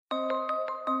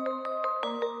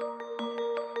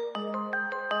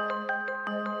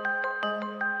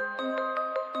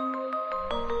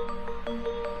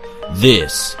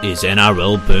This is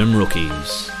NRL Boom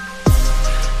Rookies.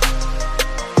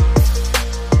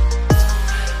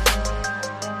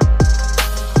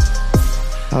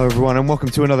 Hello everyone and welcome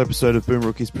to another episode of Boom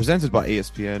Rookies presented by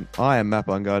ESPN. I am Matt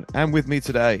Bungard and with me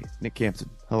today, Nick Campton.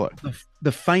 Hello.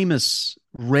 The famous,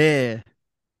 rare,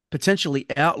 potentially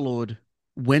outlawed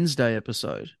Wednesday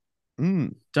episode.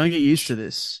 Don't get used to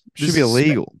this. Should be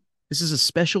illegal. This is a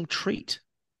special treat.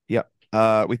 Yep.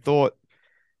 We thought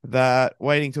that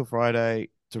waiting till Friday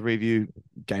to review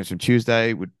games from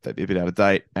Tuesday would be a bit out of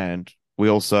date. And we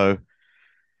also,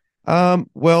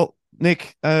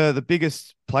 Nick, the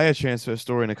biggest player transfer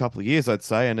story in a couple of years, I'd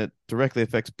say, and it directly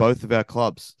affects both of our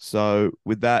clubs. So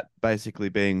with that basically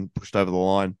being pushed over the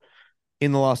line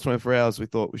in the last 24 hours, we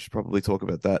thought we should probably talk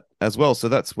about that as well. So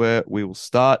that's where we will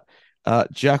start.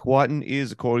 Jack Whiten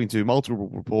is, according to multiple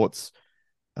reports,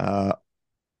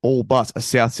 all but a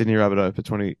South Sydney Rabbitoh for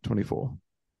 2024.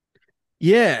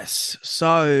 Yes.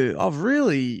 So I've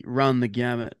really run the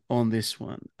gamut on this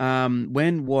one.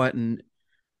 When Whiten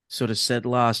sort of said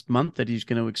last month that he's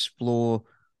going to explore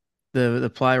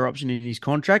the player option in his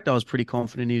contract, I was pretty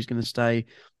confident he was going to stay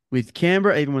with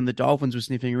Canberra. Even when the Dolphins were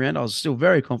sniffing around, I was still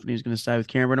very confident he was going to stay with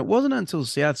Canberra. And it wasn't until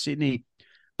South Sydney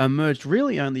emerged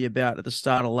really only about at the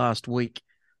start of last week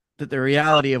that the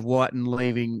reality of Whiten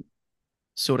leaving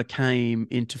sort of came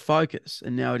into focus.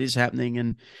 And now it is happening,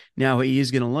 and now he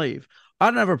is going to leave. I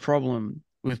don't have a problem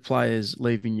with players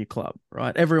leaving your club,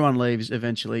 right? Everyone leaves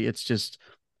eventually. It's just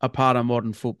a part of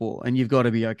modern football, and you've got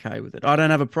to be okay with it. I don't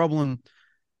have a problem.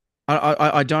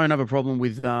 I don't have a problem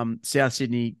with South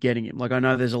Sydney getting him. Like, I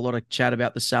know there's a lot of chat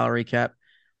about the salary cap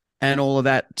and all of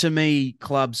that. To me,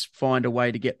 clubs find a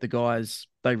way to get the guys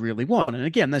they really want. And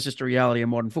again, that's just a reality of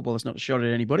modern football. It's not a shot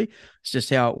at anybody. It's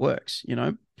just how it works, you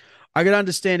know? I could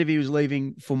understand if he was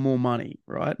leaving for more money,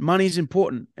 right? Money's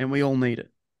important, and we all need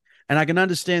it. And I can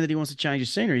understand that he wants to change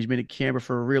his scenery. He's been at Canberra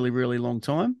for a really, really long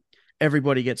time.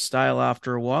 Everybody gets stale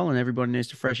after a while, and everybody needs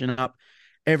to freshen up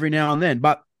every now and then.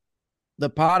 But the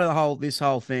part of this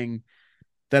whole thing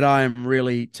that I am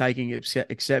really taking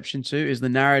exception to is the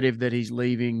narrative that he's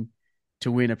leaving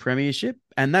to win a premiership.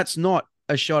 And that's not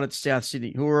a shot at South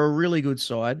Sydney, who are a really good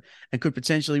side and could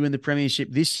potentially win the premiership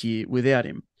this year without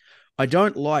him. I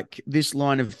don't like this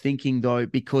line of thinking, though,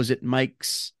 because it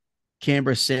makes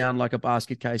Canberra sound like a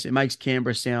basket case. It makes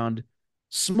Canberra sound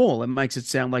small. It makes it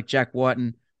sound like Jack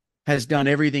Whiten has done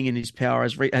everything in his power,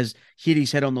 has hit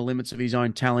his head on the limits of his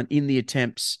own talent in the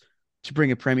attempts to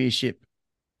bring a premiership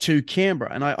to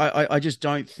Canberra. And I just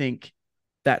don't think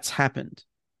that's happened.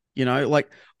 You know, like,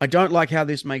 I don't like how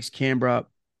this makes Canberra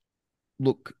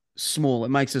look small. It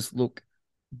makes us look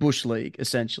Bush League,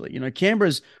 essentially. You know,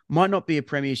 Canberra's might not be a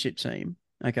premiership team,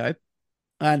 okay?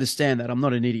 I understand that. I'm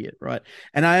not an idiot, right?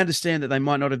 And I understand that they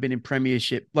might not have been in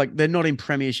premiership, like, they're not in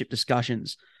premiership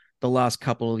discussions the last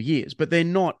couple of years, but they're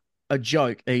not a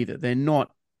joke either. They're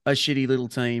not a shitty little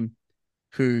team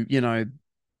who, you know,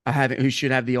 who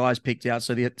should have the eyes picked out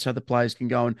so the players can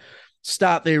go and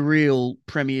start their real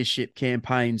premiership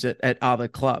campaigns at other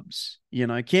clubs. You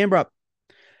know, Canberra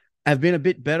have been a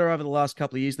bit better over the last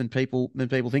couple of years than people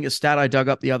think. A stat I dug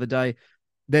up the other day,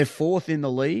 they're fourth in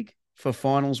the league for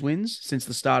finals wins since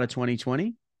the start of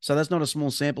 2020. So that's not a small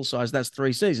sample size. That's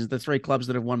 3 seasons. The 3 clubs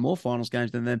that have won more finals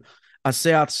games than them are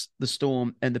Souths, the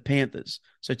Storm, and the Panthers.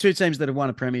 So 2 teams that have won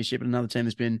a premiership and another team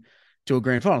that's been to a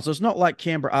grand final. So it's not like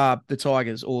Canberra are the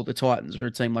Tigers or the Titans or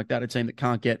a team like that, a team that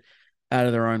can't get out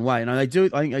of their own way. And I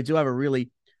think they do have a really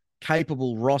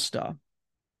capable roster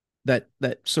that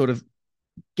sort of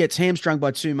gets hamstrung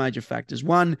by 2 major factors.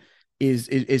 One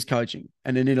is coaching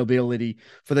and an inability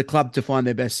for the club to find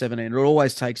their best 17. It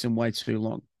always takes them way too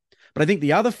long. But I think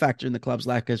the other factor in the club's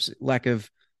lack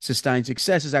of sustained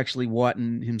success is actually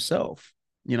Whiten himself.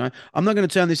 You know, I'm not going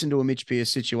to turn this into a Mitch Pearce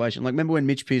situation. Like, remember when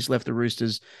Mitch Pearce left the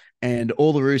Roosters and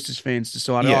all the Roosters fans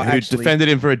decided, who defended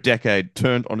him for a decade,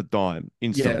 turned on a dime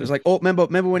instantly. Yeah, it was like, remember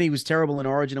when he was terrible in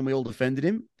Origin and we all defended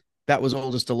him? That was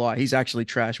all just a lie. He's actually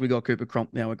trash. We got Cooper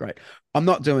Cronk. Now we're great. I'm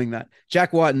not doing that.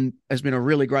 Jack Whiten has been a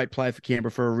really great player for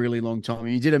Canberra for a really long time.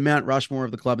 He did a Mount Rushmore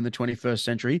of the club in the 21st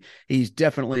century. He's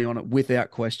definitely on it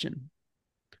without question.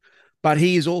 But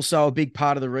he is also a big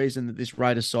part of the reason that this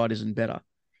Raiders side isn't better.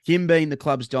 Him being the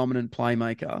club's dominant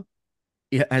playmaker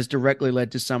has directly led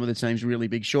to some of the team's really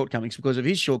big shortcomings because of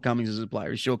his shortcomings as a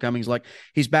player, his shortcomings like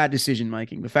his bad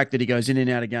decision-making, the fact that he goes in and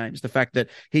out of games, the fact that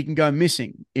he can go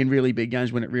missing in really big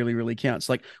games when it really, really counts.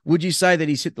 Like, would you say that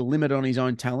he's hit the limit on his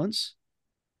own talents?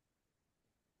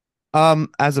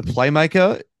 As a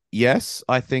playmaker, yes.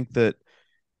 I think that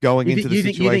going into the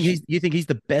situation... You think he's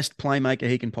the best playmaker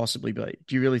he can possibly be?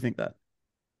 Do you really think that?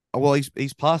 Well,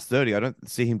 he's past 30. I don't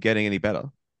see him getting any better.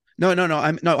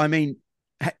 I mean,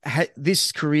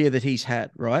 this career that he's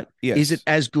had, right? Is it Yes.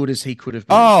 as good as he could have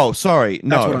been? Oh, sorry.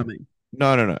 That's what No. I mean.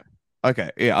 No, no, no.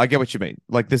 Okay. Yeah, I get what you mean.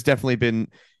 Like, there's definitely been.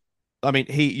 I mean,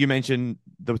 you mentioned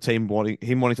the team wanting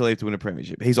to leave to win a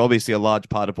premiership. He's obviously a large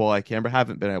part of why Canberra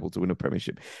haven't been able to win a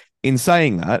premiership. In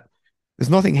saying that, there's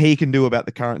nothing he can do about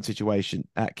the current situation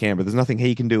at Canberra. There's nothing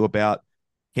he can do about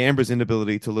Canberra's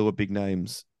inability to lure big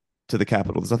names to the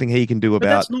capital. There's nothing he can do But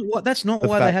about that's not the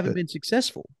why they fact haven't that. been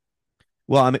successful.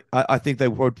 Well, I mean, I think they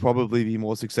would probably be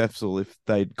more successful if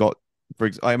they'd got.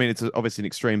 I mean, it's obviously an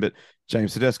extreme, but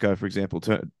James Tedesco, for example,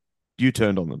 you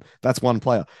turned on them. That's one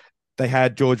player. They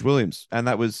had George Williams, and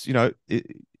that was,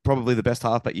 probably the best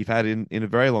halfback you've had in a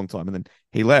very long time. And then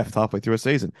he left halfway through a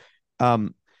season.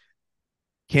 Um,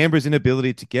 Canberra's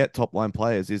inability to get top line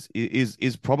players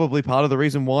is probably part of the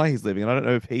reason why he's leaving. And I don't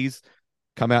know if he's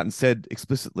come out and said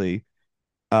explicitly,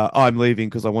 "I'm leaving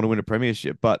because I want to win a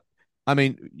premiership." But I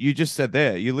mean, you just said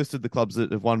there, you listed the clubs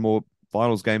that have won more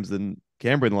finals games than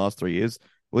Canberra in the last 3 years.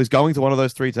 Well, he's going to one of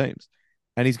those three teams,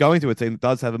 and he's going to a team that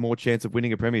does have a more chance of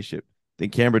winning a premiership than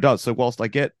Canberra does. So whilst I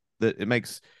get that it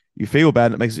makes you feel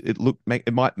bad, and it makes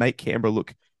it might make Canberra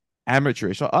look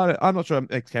amateurish. I'm not sure it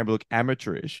makes Canberra look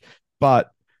amateurish,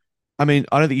 but I mean,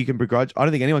 I don't think you can begrudge. I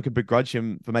don't think anyone can begrudge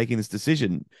him for making this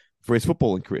decision for his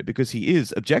footballing career because he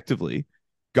is objectively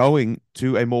going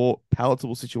to a more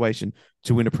palatable situation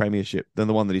to win a premiership than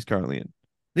the one that he's currently in.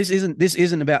 This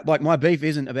isn't about, like, my beef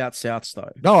isn't about Souths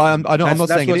though. No, I know. I'm not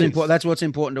That's saying it what's is. important. That's what's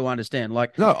important to understand.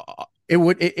 Like, No,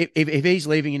 if he's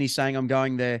leaving and he's saying I'm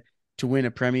going there to win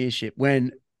a premiership,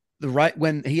 when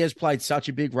he has played such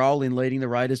a big role in leading the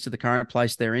Raiders to the current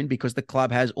place they're in, because the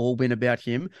club has all been about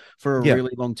him for a yeah,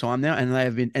 really long time now, and they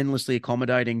have been endlessly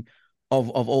accommodating of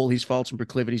all his faults and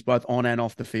proclivities, both on and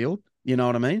off the field. You know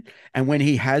what I mean? And when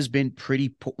he has been pretty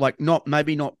poor, like,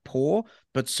 maybe not poor,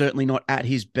 but certainly not at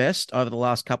his best over the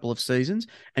last couple of seasons,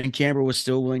 and Canberra was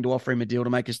still willing to offer him a deal to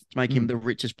make him the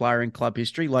richest player in club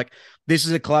history. Like, this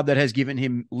is a club that has given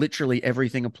him literally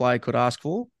everything a player could ask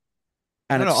for,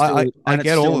 and no. I it's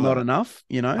get all still of not that. enough.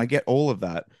 You know? I get all of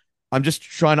that. I'm just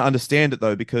trying to understand it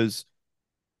though, because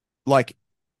like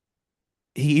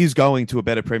he is going to a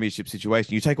better premiership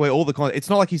situation. You take away all the it's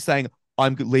not like he's saying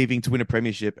I'm leaving to win a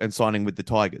premiership and signing with the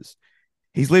Tigers.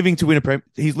 He's leaving to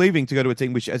he's leaving to go to a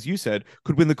team which, as you said,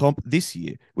 could win the comp this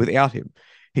year without him.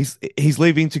 He's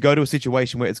leaving to go to a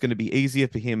situation where it's going to be easier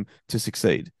for him to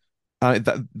succeed.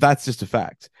 That's just a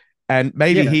fact. And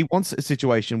maybe Yeah. he wants a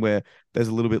situation where there's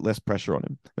a little bit less pressure on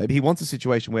him. Maybe he wants a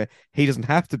situation where he doesn't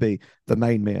have to be the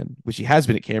main man, which he has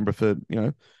been at Canberra for,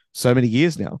 so many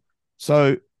years now.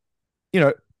 So, you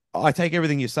know, I take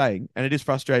everything you're saying, and it is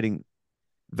frustrating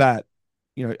that,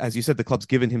 as you said, the club's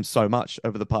given him so much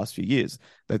over the past few years.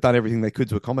 They've done everything they could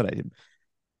to accommodate him.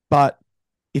 But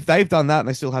if they've done that and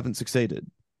they still haven't succeeded,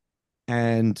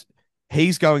 and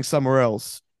he's going somewhere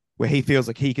else where he feels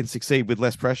like he can succeed with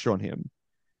less pressure on him,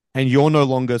 and you're no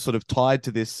longer sort of tied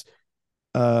to this,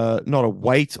 not a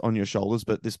weight on your shoulders,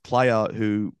 but this player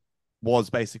who was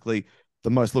basically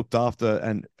the most looked after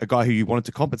and a guy who you wanted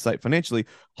to compensate financially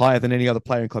higher than any other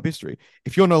player in club history.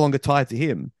 If you're no longer tied to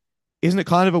him, isn't it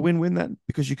kind of a win-win then?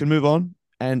 Because you can move on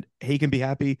and he can be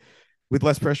happy with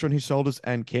less pressure on his shoulders,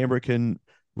 and Canberra can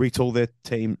retool their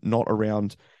team not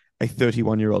around a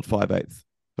 31-year-old 5'8"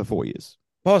 for 4 years.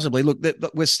 Possibly. Look,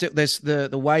 we're still, there's the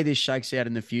way this shakes out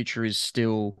in the future is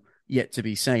still yet to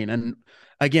be seen. And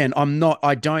again,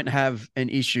 I don't have an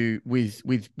issue with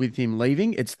him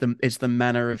leaving. It's the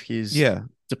manner of his Yeah.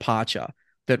 departure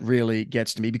that really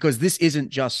gets to me, because this isn't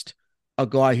just a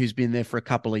guy who's been there for a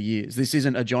couple of years. This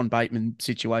isn't a John Bateman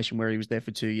situation where he was there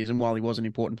for 2 years, and while he was an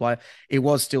important player, it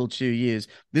was still 2 years.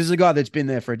 This is a guy that's been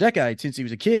there for a decade, since he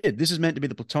was a kid. This is meant to be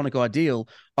the platonic ideal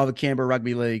of a Canberra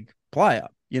Rugby League player.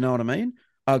 You know what I mean?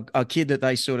 A kid that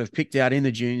they sort of picked out in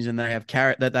the juniors, and they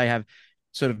have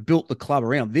sort of built the club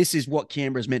around. This is what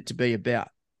Canberra's meant to be about: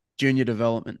 junior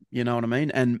development. You know what I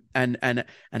mean? And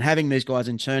having these guys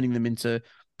and turning them into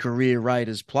career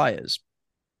Raiders players,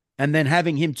 and then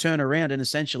having him turn around and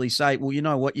essentially say, well, you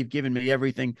know what, you've given me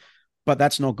everything, but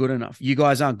that's not good enough. You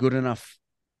guys aren't good enough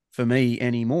for me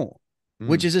anymore,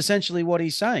 which is essentially what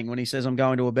he's saying when he says, I'm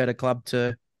going to a better club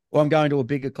I'm going to a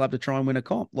bigger club to try and win a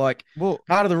comp. Like, Well,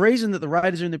 part of the reason that the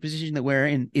Raiders are in the position that we're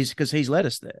in is because he's led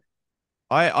us there.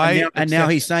 I And now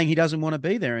he's saying he doesn't want to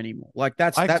be there anymore. Like,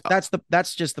 that's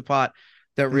just the part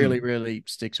that really, really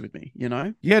sticks with me, you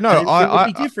know? Yeah, no, And it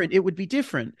would be different. It would be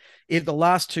different if the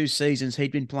last 2 seasons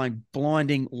he'd been playing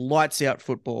blinding, lights out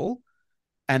football,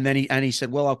 and then he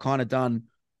said, well, I've kind of done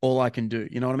all I can do.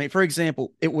 You know what I mean? For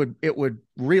example, it would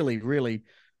really, really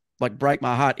like break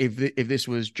my heart if this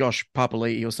was Josh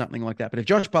Papali'i or something like that. But if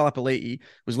Josh Papali'i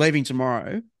was leaving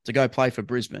tomorrow to go play for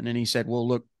Brisbane and he said, well,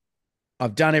 look,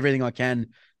 I've done everything I can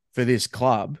for this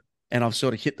club and I've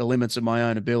sort of hit the limits of my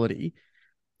own ability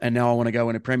and now I want to go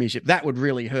in a premiership, that would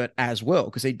really hurt as well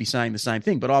because he'd be saying the same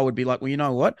thing. But I would be like, well, you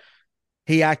know what?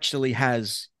 He actually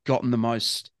has gotten the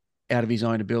most out of his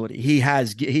own ability. He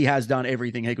has done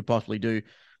everything he could possibly do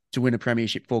to win a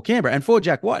premiership for Canberra. And for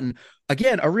Jack Whiten,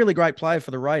 again, a really great player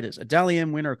for the Raiders, a Dally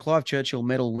M winner, a Clive Churchill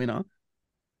medal winner.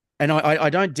 And I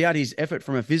don't doubt his effort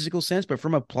from a physical sense, but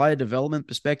from a player development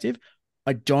perspective,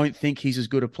 I don't think he's as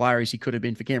good a player as he could have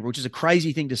been for Canberra, which is a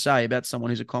crazy thing to say about someone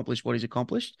who's accomplished what he's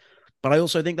accomplished. But I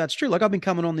also think that's true. Like I've been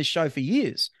coming on this show for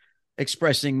years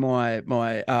expressing my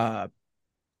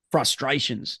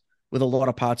frustrations with a lot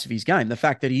of parts of his game. The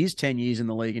fact that he is 10 years in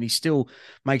the league and he still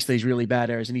makes these really bad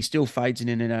errors and he still fades in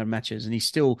and out of matches and he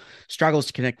still struggles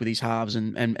to connect with his halves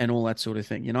and all that sort of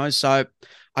thing, you know? So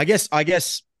I guess,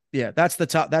 yeah, that's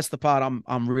the part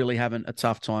I'm really having a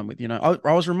tough time with, you know?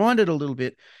 I was reminded a little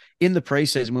bit in the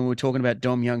preseason when we were talking about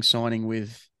Dom Young signing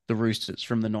with the Roosters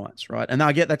from the Knights, right? And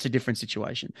I get that's a different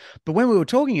situation. But when we were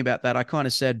talking about that, I kind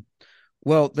of said,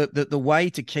 well, the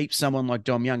way to keep someone like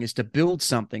Dom Young is to build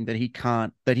something that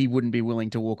he wouldn't be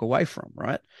willing to walk away from,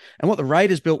 right? And what the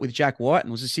Raiders built with Jack Whiten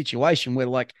was a situation where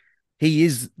like he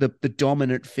is the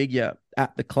dominant figure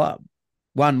at the club,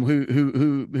 one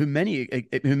who many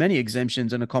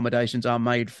exemptions and accommodations are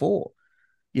made for,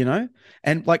 you know?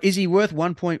 And like, is he worth the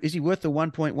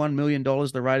 $1.1 million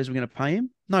the Raiders were going to pay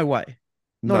him? No way.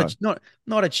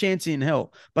 Not a chance in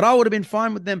hell. But I would have been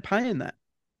fine with them paying that.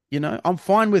 You know, I'm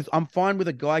fine with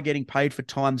a guy getting paid for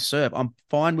time served. I'm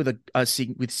fine with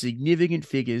with significant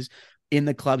figures in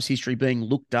the club's history being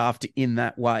looked after in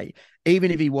that way,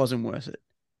 even if he wasn't worth it,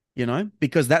 you know,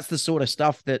 because that's the sort of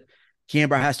stuff that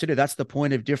Canberra has to do. That's the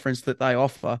point of difference that they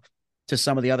offer to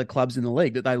some of the other clubs in the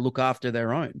league, that they look after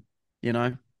their own, you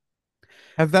know.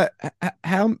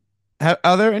 How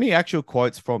are there any actual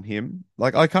quotes from him?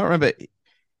 Like I can't remember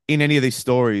in any of these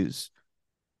stories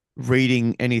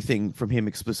reading anything from him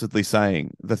explicitly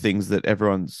saying the things that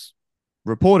everyone's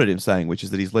reported him saying, which is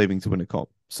that he's leaving to win a comp.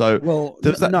 So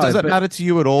does that matter to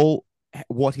you at all,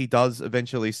 what he does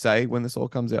eventually say when this all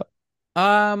comes out?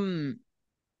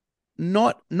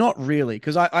 Not really,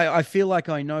 because I feel like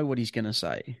I know what he's going to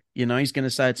say. You know, he's going to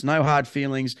say it's no hard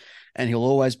feelings and he'll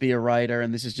always be a Raider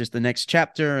and this is just the next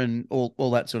chapter and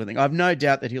all that sort of thing. I've no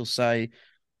doubt that he'll say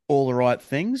all the right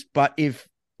things, but if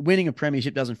winning a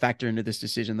premiership doesn't factor into this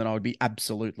decision, then I would be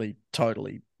absolutely,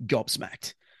 totally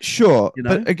gobsmacked. Sure. You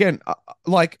know? But again,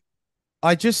 like,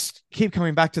 I just keep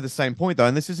coming back to the same point, though.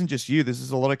 And this isn't just you. This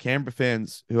is a lot of Canberra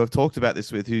fans who I've talked about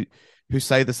this with who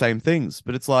say the same things.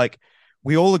 But it's like,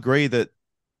 we all agree that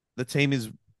the team is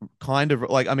kind of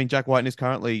like, I mean, Jack Whiten is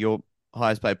currently your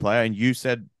highest paid player. And you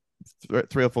said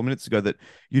 3 or 4 minutes ago that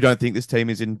you don't think this team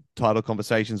is in title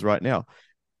conversations right now.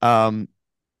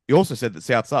 You also said that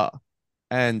Souths are.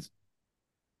 And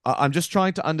I'm just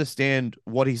trying to understand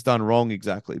what he's done wrong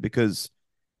exactly, because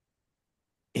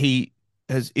he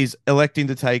is electing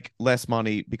to take less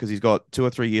money because he's got 2 or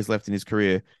 3 years left in his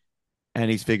career,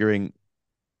 and he's figuring,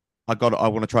 I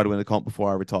want to try to win the comp before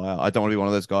I retire. I don't want to be one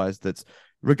of those guys that's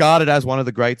regarded as one of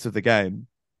the greats of the game,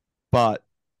 but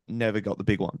never got the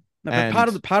big one. No,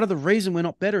 but part of the reason we're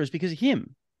not better is because of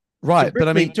him. Right, but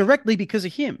I mean, directly because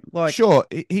of him. Like, sure,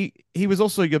 he was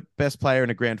also your best player in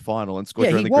a grand final and scored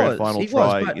your only grand final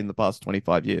try in the past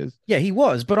 25 years. Yeah, he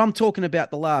was, but I'm talking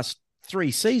about the last 3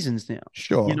 seasons now.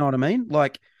 Sure, you know what I mean?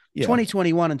 Like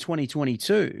 2021 and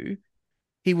 2022,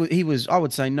 he was I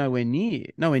would say nowhere near.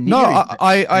 No,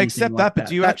 I accept that, but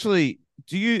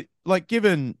do you like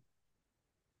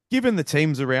given the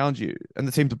teams around you and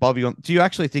the teams above you, do you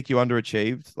actually think you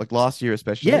underachieved, like last year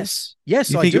especially? Yes, I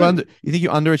do. You think you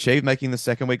underachieved making the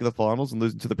second week of the finals and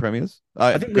losing to the premiers?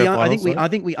 I think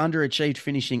we underachieved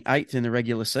finishing 8th in the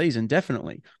regular season,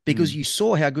 definitely, because you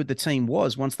saw how good the team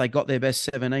was once they got their best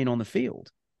 17 on the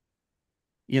field.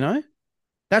 You know?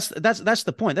 That's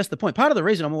the point. That's the point. Part of the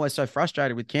reason I'm always so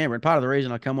frustrated with Canberra, and part of the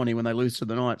reason I come on here when they lose to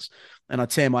the Knights and I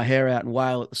tear my hair out and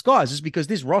wail at the skies, is because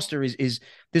this roster is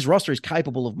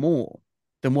capable of more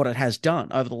than what it has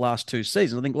done over the last 2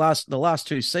 seasons. I think the last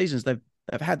 2 seasons they've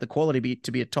had the quality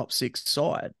to be a top 6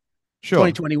 side. Sure.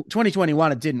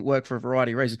 2021 it didn't work for a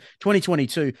variety of reasons.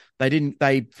 2022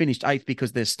 they finished 8th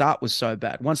because their start was so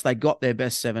bad. Once they got their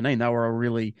best 17, they were a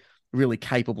really, really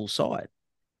capable side.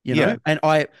 You know,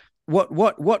 and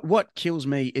what kills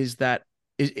me is like,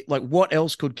 what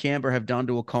else could Canberra have done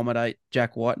to accommodate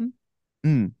Jack Whiten?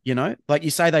 You know, like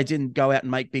you say, they didn't go out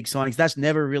and make big signings. That's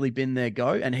never really been their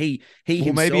go. And he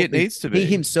himself, maybe it needs to be. He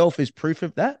himself is proof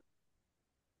of that.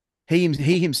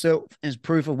 he himself is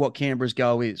proof of what Canberra's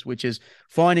goal is, which is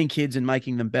finding kids and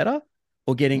making them better,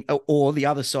 or the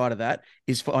other side of that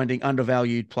is finding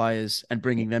undervalued players and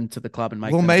bringing them to the club and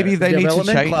make Well, them maybe better. they need to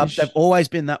Development clubs, change. they've always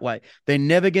been that way. They're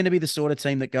never going to be the sort of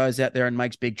team that goes out there and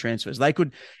makes big transfers. They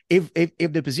could, if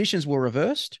the positions were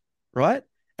reversed, right?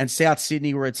 And South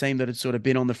Sydney were a team that had sort of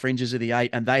been on the fringes of the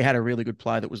 8, and they had a really good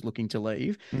player that was looking to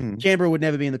leave. Canberra would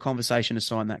never be in the conversation to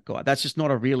sign that guy. That's just not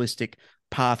a realistic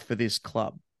path for this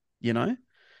club, you know?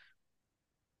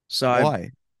 So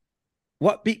Why?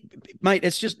 mate,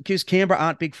 it's just because Canberra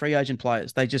aren't big free agent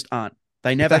players. They just aren't.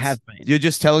 They never have been. You're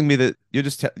just telling me that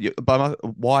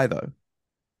why though?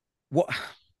 What?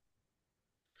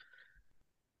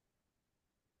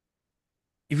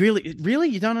 You really,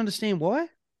 you don't understand why?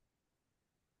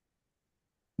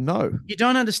 No. You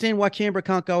don't understand why Canberra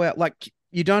can't go out. Like,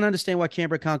 you don't understand why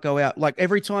Canberra can't go out. Like,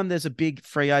 every time there's a big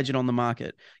free agent on the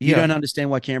market, you don't understand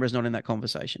why Canberra's not in that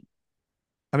conversation.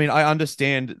 I mean, I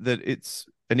understand that it's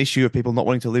an issue of people not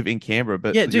wanting to live in Canberra,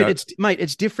 but yeah, dude, it's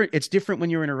different. It's different when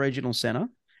you're in a regional center.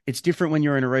 It's different when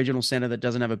you're in a regional center that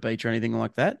doesn't have a beach or anything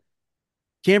like that.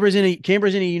 Canberra's in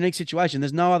a unique situation.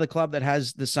 There's no other club that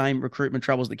has the same recruitment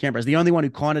troubles that Canberra has. The only one who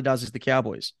kind of does is the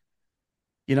Cowboys.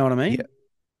 You know what I mean? Yeah.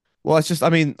 Well, it's just, I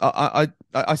mean, I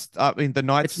mean, the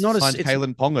Knights signed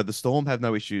Kalen Ponga. The Storm have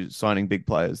no issues signing big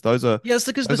players. Those are that's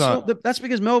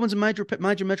because Melbourne's a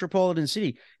major metropolitan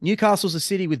city. Newcastle's a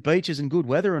city with beaches and good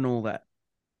weather and all that.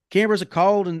 Canberra's a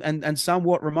cold and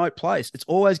somewhat remote place. It's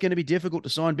always going to be difficult to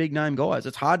sign big name guys.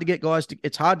 It's hard to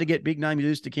get big name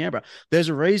dudes to Canberra. There's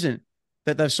a reason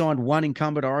that they've signed one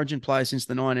incumbent Origin player since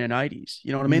the 1980s.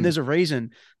 You know what I mean? There's a reason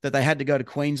that they had to go to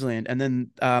Queensland and then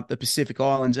the Pacific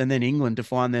Islands and then England to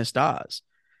find their stars.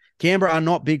 Canberra are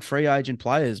not big free agent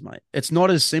players, mate. It's not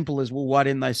as simple as, well, why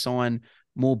didn't they sign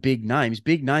more big names?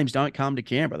 Big names don't come to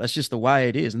Canberra. That's just the way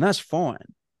it is, and that's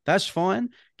fine. That's fine.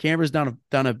 Canberra's done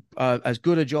as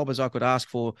good a job as I could ask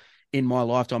for in my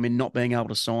lifetime in not being able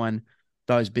to sign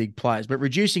those big players. But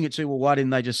reducing it to, well, why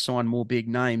didn't they just sign more big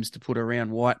names to put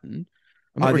around Whiten?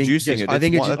 I'm not reducing it.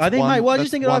 Mate, well, I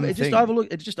just think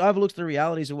it just overlooks the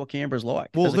realities of what Canberra's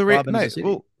like. Well,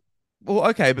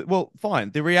 okay, but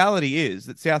fine. The reality is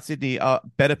that South Sydney are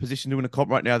better positioned to win a comp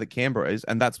right now than Canberra is,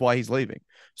 and that's why he's leaving.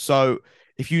 So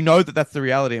if you know that that's the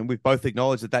reality, and we've both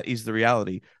acknowledged that that is the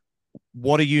reality,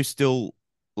 what are you still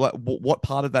like? What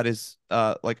part of that is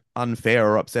like unfair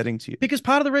or upsetting to you? Because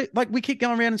part of the we keep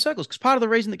going around in circles. Because part of the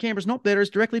reason that Canberra's not better is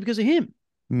directly because of him.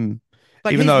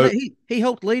 Like, even though he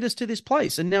helped lead us to this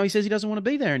place, and now he says he doesn't want to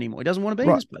be there anymore. He doesn't want to be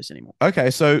in this place anymore.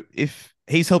 Okay, so if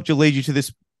he's helped lead you to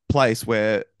this place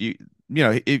where you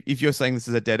know, if you're saying this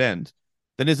is a dead end,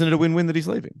 then isn't it a win-win that he's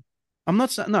leaving? I'm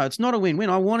not saying, no, it's not a win-win.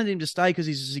 I wanted him to stay because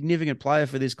he's a significant player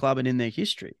for this club and in their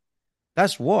history.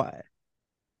 That's why.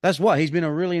 That's why he's been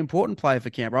a really important player for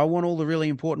Canberra. I want all the really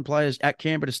important players at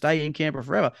Canberra to stay in Canberra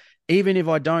forever, even if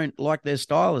I don't like their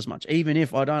style as much, even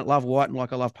if I don't love Whiten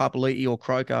like I love Papali'i or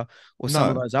Croker or some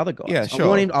of those other guys. Yeah,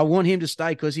 sure. I want him to stay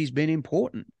because he's been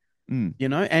important, you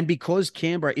know, and because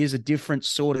Canberra is a different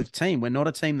sort of team. We're not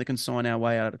a team that can sign our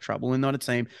way out of trouble. We're not a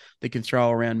team that can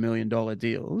throw around $1 million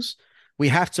deals. We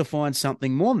have to find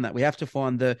something more than that. We have to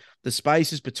find the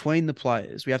spaces between the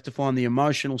players. We have to find the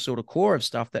emotional sort of core of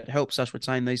stuff that helps us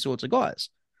retain these sorts of guys.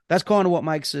 That's kind of what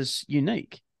makes us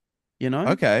unique, you know?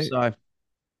 Okay. So,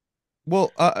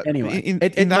 well, anyway,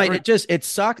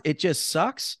 it just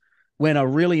sucks when a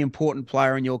really important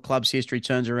player in your club's history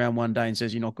turns around one day and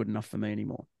says, "You're not good enough for me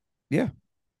anymore." Yeah,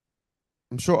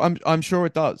 I'm sure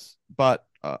it does, but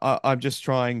I'm just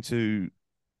trying to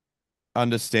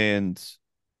understand.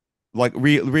 Like,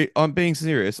 I'm being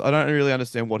serious. I don't really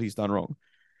understand what he's done wrong.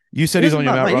 You said he's on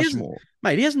your Mount Rushmore,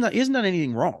 mate. He hasn't done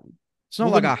anything wrong. It's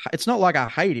not like I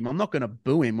hate him. I'm not going to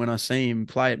boo him when I see him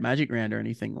play at Magic Round or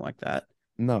anything like that.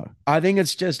 No, I think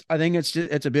it's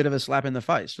a bit of a slap in the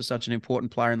face for such an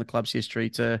important player in the club's history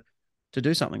to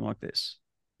do something like this.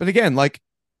 But again, like,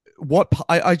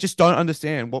 I just don't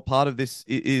understand what part of this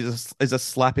is a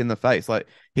slap in the face. Like,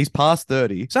 he's past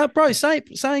 30. So, bro,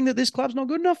 saying that this club's not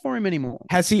good enough for him anymore.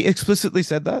 Has he explicitly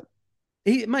said that?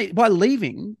 Mate, by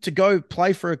leaving to go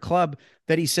play for a club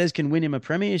that he says can win him a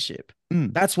premiership.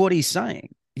 That's what he's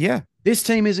saying. Yeah. This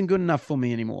team isn't good enough for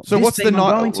me anymore. So what's the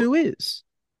going to is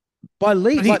by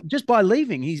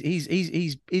leaving,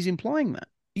 he's implying that.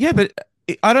 Yeah, but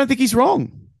I don't think he's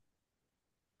wrong.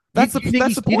 That's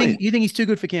the point. You think he's too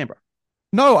good for Canberra?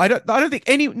 No, I don't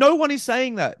think no one is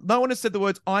saying that. No one has said the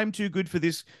words, "I'm too good for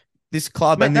this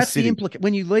club." Mate, and that's this city. the implication.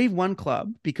 When you leave one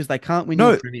club because they can't win you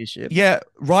a premiership. Yeah,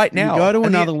 right now. You go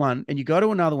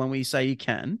to another one where you say you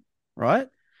can, right?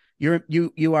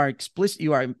 You are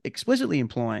explicitly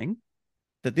implying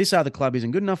that this other club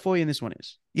isn't good enough for you and this one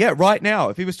is. Yeah, right now.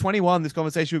 If he was 21, this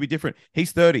conversation would be different.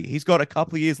 He's 30. He's got a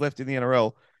couple of years left in the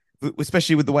NRL,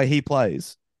 especially with the way he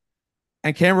plays.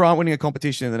 And Canberra aren't winning a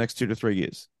competition in the next 2 to 3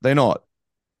 years. They're not.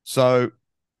 So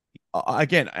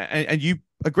again, and you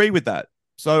agree with that.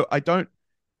 So I don't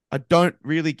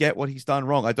really get what he's done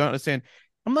wrong. I don't understand.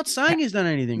 I'm not saying he's done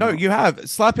anything No, wrong. you have.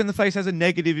 Slap in the face has a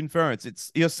negative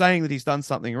inference. You're saying that he's done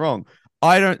something wrong.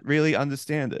 I don't really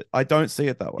understand it. I don't see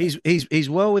it that way. He's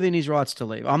well within his rights to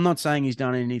leave. I'm not saying he's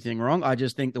done anything wrong. I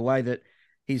just think the way that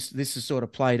this is sort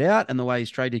of played out and the way he's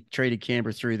treated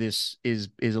Canberra through this is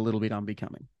a little bit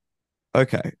unbecoming.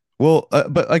 Okay. Well,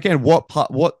 but again, what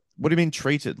do you mean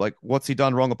treated? Like, what's he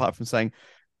done wrong apart from saying,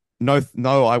 no,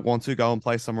 I want to go and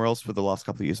play somewhere else for the last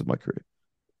couple of years of my career?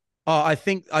 Oh, I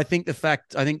think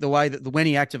the way that when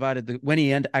he activated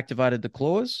the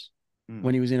clause,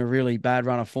 when he was in a really bad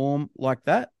run of form like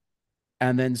that,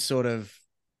 and then sort of,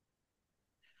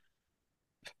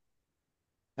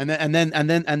 and then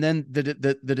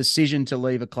the decision to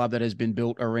leave a club that has been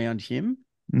built around him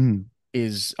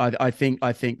is, I think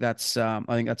that's a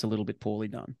little bit poorly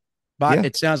done. But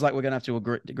It sounds like we're going to have to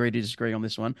agree to disagree on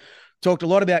this one. Talked a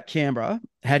lot about Canberra.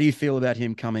 How do you feel about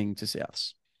him coming to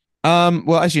Souths?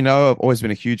 Well, as you know, I've always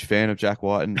been a huge fan of Jack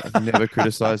White, and I've never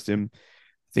criticized him.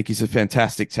 I think he's a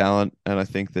fantastic talent, and I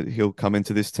think that he'll come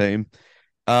into this team.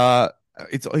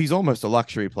 He's almost a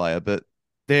luxury player, but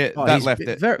very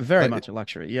much a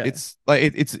luxury. Yeah, it's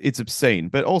like it's obscene,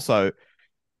 but also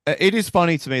it is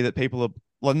funny to me that people are,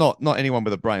 well, not anyone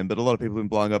with a brain, but a lot of people have been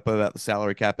blowing up about the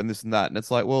salary cap and this and that, and it's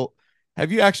like, well,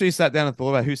 have you actually sat down and thought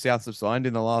about who Souths have signed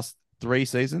in the last 5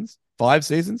 seasons?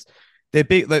 They're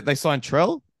big. They signed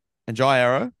Trell and Jai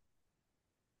Arrow,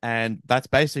 and that's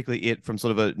basically it from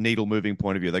sort of a needle moving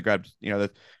point of view. They grabbed, the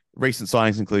recent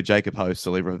signings include Jacob Host,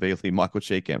 Saliba Havili, Michael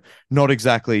Cheekham. Not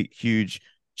exactly huge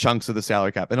chunks of the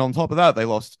salary cap. And on top of that, they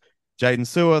lost Jaden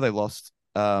Sewer, they lost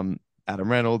Adam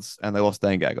Reynolds, and they lost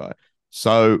Dane Gagai.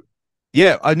 So,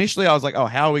 yeah, initially I was like, oh,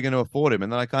 how are we going to afford him?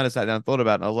 And then I kind of sat down and thought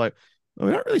about it, and I was like, well,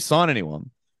 we don't really sign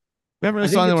anyone. We haven't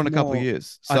really signed anyone in a couple of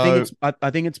years. So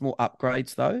I think it's more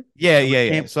upgrades, though.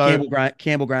 Yeah. So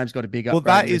Campbell Graham's got a big upgrade.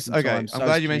 Well, that is okay. I'm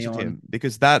glad you mentioned him,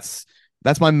 because that's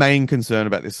my main concern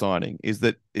about this signing, is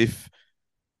that if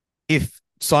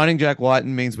signing Jack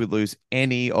Whiten means we lose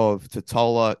any of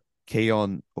Totola,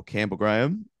 Keon, or Campbell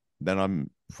Graham, then I'm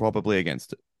probably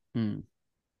against it.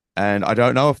 And I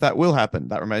don't know if that will happen.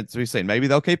 That remains to be seen. Maybe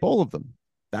they'll keep all of them.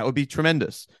 That would be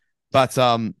tremendous. But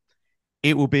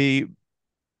it will be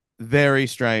very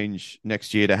strange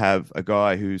next year to have a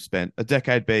guy who spent a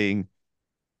decade being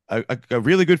a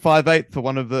really good 5'8" for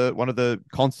one of the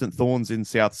constant thorns in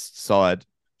South's side,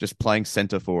 just playing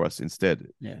center for us instead.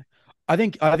 Yeah. I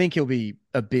think he'll be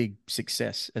a big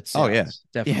success at Souths. Oh yeah,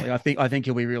 definitely. Yeah. I think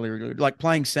he'll be really, really good. Like,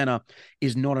 playing center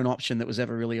is not an option that was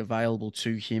ever really available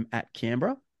to him at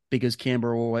Canberra, because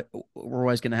Canberra were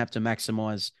always going to have to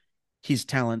maximize his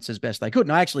talents as best they could.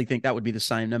 And I actually think that would be the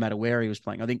same no matter where he was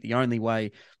playing. I think the only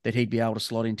way that he'd be able to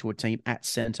slot into a team at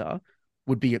center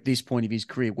would be at this point of his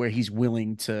career, where he's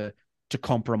willing to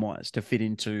compromise to fit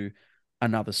into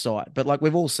another side. But like,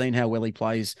 we've all seen how well he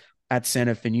plays at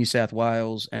center for New South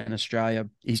Wales and Australia.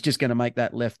 He's just going to make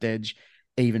that left edge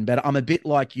even better. I'm a bit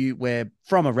like you, where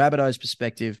from a Rabbitohs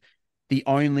perspective, the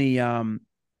only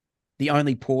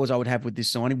pause I would have with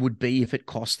this signing would be if it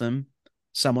cost them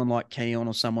someone like Keon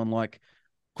or someone like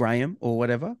Graham or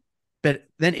whatever. But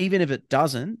then even if it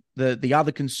doesn't, the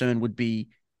other concern would be,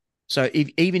 so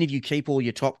even if you keep all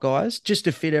your top guys, just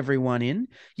to fit everyone in,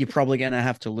 you're probably going to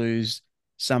have to lose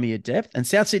some of your depth. And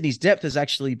South Sydney's depth has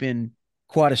actually been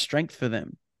quite a strength for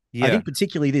them. Yeah. I think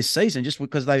particularly this season, just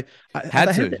because they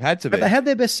had to be. Have they had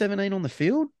their best 17 on the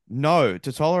field? No,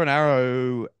 Totola and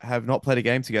Arrow have not played a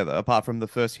game together apart from the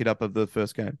first hit up of the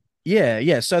first game.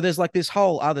 Yeah. So there's like this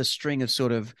whole other string of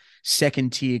sort of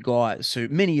second tier guys who,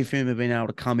 many of whom have been able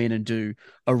to come in and do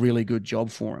a really good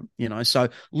job for them, So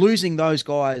losing those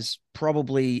guys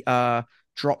probably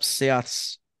drops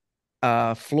South's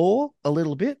floor a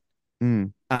little bit.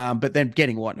 But then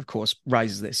getting White, of course,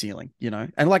 raises their ceiling,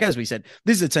 And like, as we said,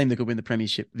 this is a team that could win the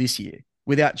premiership this year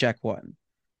without Jack White.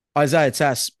 Isaiah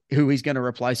Tass, who he's going to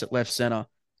replace at left center,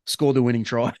 scored the winning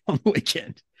try on the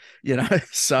weekend.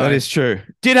 So that is true.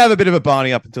 Did have a bit of a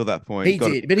Barney up until that point. He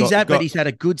did, but he's had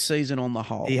a good season on the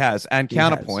whole. He has. And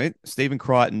counterpoint, Stephen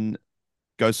Crichton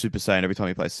goes Super Saiyan every time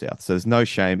he plays South. So there's no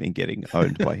shame in getting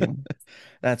owned by him.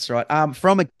 That's right.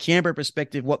 From a Canberra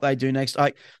perspective, what they do next,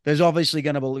 there's obviously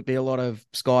going to be a lot of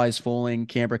skies falling.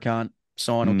 Canberra can't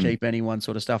sign or keep anyone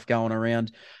sort of stuff going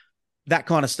around. that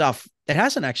kind of stuff, it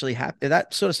hasn't actually happened.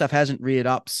 That sort of stuff hasn't reared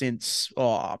up since,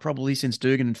 probably since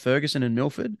Dugan and Ferguson and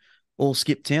Milford all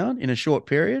skipped town in a short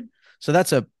period. So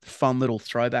that's a fun little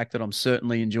throwback that I'm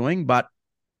certainly enjoying. But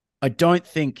I don't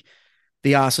think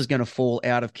the arse is going to fall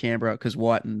out of Canberra because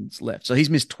Whiten's left. So he's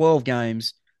missed 12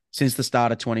 games since the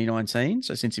start of 2019.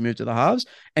 So since he moved to the halves,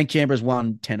 and Canberra's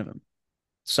won 10 of them.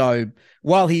 So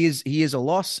while he is a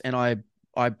loss, and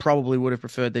I probably would have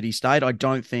preferred that he stayed, I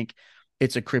don't think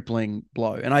it's a crippling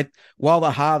blow. And while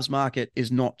the halves market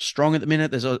is not strong at the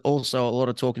minute, there's also a lot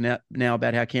of talk now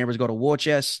about how Canberra's got a war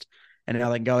chest and how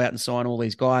they can go out and sign all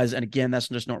these guys. And again, that's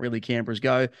just not really Canberra's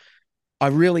go. I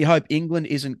really hope England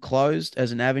isn't closed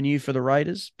as an avenue for the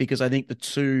Raiders, because I think the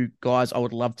two guys I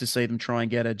would love to see them try and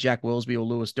get are Jack Wellesby or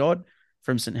Lewis Dodd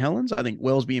from St. Helens. I think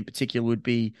Wellesby in particular would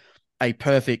be a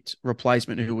perfect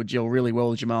replacement who would gel really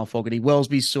well with Jamal Fogarty.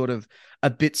 Wellesby's sort of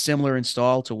a bit similar in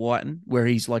style to Whiten, where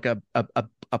he's like a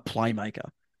playmaker.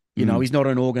 You know, he's not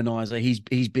an organizer. He's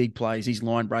big plays, he's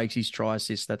line breaks, he's try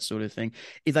assists, that sort of thing.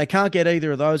 If they can't get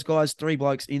either of those guys, three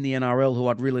blokes in the NRL who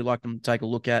I'd really like them to take a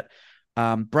look at.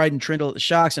 Braden Trindle at the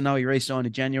Sharks. I know he re-signed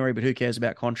in January, but who cares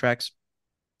about contracts?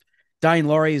 Dane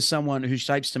Laurie is someone who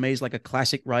shapes to me as like a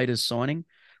classic Raiders signing.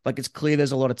 Like, it's clear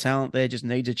there's a lot of talent there, just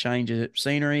needs a change of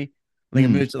scenery. I think a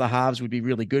move to the halves would be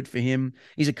really good for him.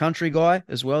 He's a country guy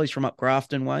as well. He's from up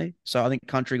Grafton way. So I think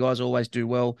country guys always do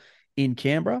well in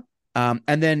Canberra. And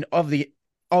then of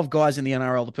guys in the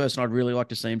NRL, the person I'd really like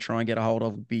to see him try and get a hold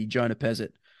of would be Jonah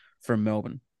Pezzett from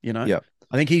Melbourne. You know,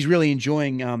 I think he's really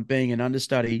enjoying being an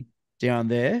understudy down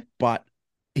there, but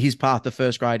his path to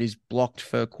first grade is blocked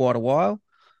for quite a while.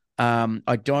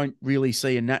 I don't really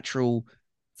see a natural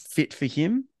fit for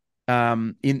him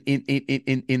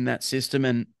in that system,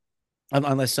 and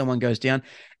unless someone goes down.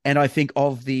 And I think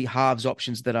of the halves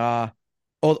options that are,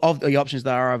 or of the options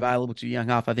that are available to young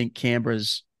half, I think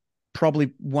Canberra's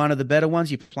probably one of the better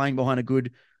ones. You're playing behind a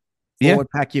good forward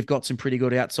pack. You've got some pretty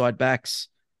good outside backs.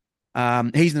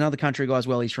 He's another country guy as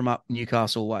well. He's from up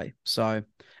Newcastle way. So,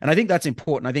 and I think that's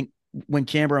important. I think when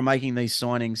Canberra are making these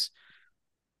signings,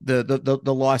 the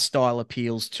lifestyle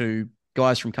appeals to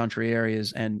guys from country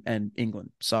areas and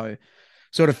England. So,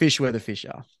 sort of fish where the fish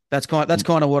are. That's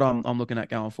kind of what I'm looking at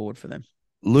going forward for them.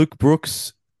 Luke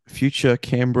Brooks, future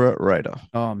Canberra Raider.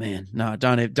 Oh man, no,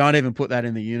 don't even put that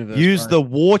in the universe. Use the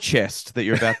war chest that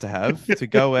you're about to have to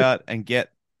go out and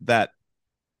get that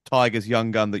Tigers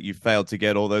young gun that you failed to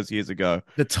get all those years ago.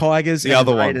 The Tigers, the and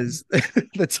other Raiders,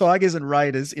 the Tigers and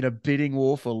Raiders in a bidding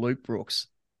war for Luke Brooks.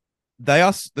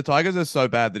 The Tigers are so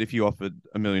bad that if you offered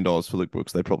 $1 million for Luke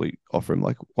Brooks, they'd probably offer him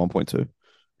like 1.2.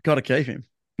 Got to keep him.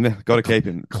 Yeah, got to keep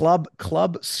him.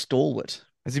 Club stalwart.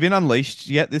 Has he been unleashed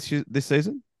yet this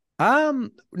season?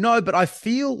 No, but I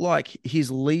feel like his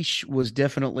leash was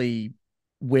definitely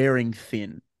wearing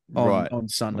thin on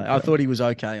Sunday. Okay. I thought he was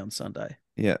okay on Sunday.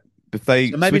 Yeah. If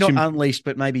they maybe not unleashed,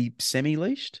 but maybe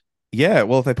semi-leashed. Yeah,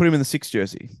 well, if they put him in the 6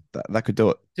 jersey, that could do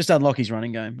it. Just unlock his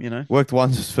running game, you know. Worked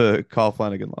wonders for Kyle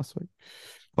Flanagan last week,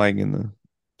 playing in the.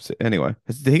 Anyway,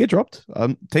 did he get dropped?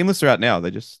 Team lists are out now. I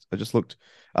just looked.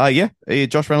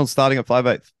 Josh Reynolds starting at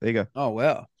 5'8". There you go. Oh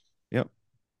wow. Yep.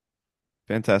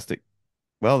 Fantastic.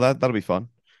 Well, that'll be fun.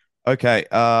 Okay,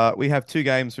 we have 2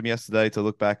 games from yesterday to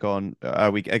look back on.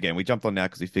 We jumped on now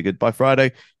because we figured by Friday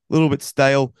a little bit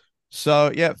stale.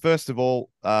 So yeah, first of all,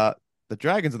 the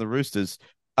Dragons and the Roosters.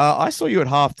 I saw you at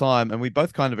halftime, and we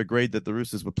both kind of agreed that the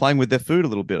Roosters were playing with their food a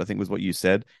little bit, I think was what you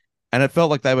said. And it felt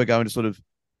like they were going to sort of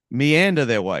meander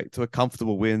their way to a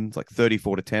comfortable win, like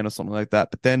 34-10 or something like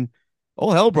that. But then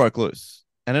all hell broke loose,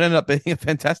 and it ended up being a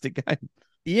fantastic game.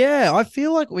 Yeah, I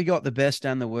feel like we got the best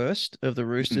and the worst of the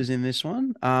Roosters in this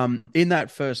one. In that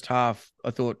first half,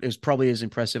 I thought it was probably as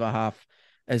impressive a half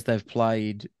as they've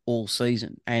played all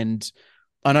season. And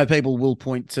I know people will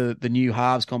point to the new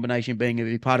halves combination being a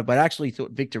big part of it, but I actually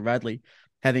thought Victor Radley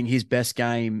having his best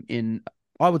game in,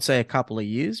 I would say, a couple of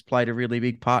years, played a really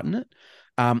big part in it.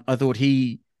 I thought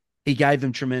he gave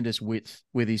them tremendous width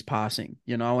with his passing,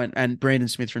 you know, and Brandon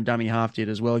Smith from dummy half did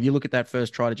as well. If you look at that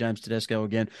first try to James Tedesco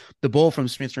again, the ball from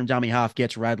Smith from dummy half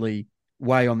gets Radley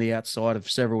way on the outside of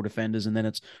several defenders, and then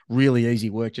it's really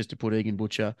easy work just to put Egan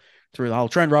Butcher through the hole.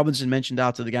 Trent Robinson mentioned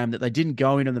after the game that they didn't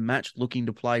go into the match looking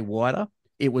to play wider.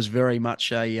 It was very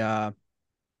much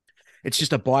it's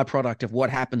just a byproduct of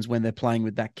what happens when they're playing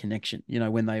with that connection, you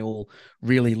know, when they all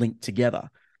really link together.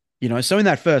 You know, so in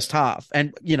that first half,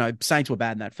 and, you know, Saints were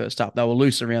bad in that first half. They were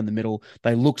loose around the middle.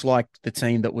 They looked like the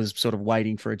team that was sort of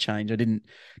waiting for a change. I didn't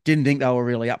think they were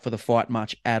really up for the fight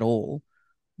much at all.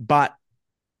 But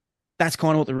that's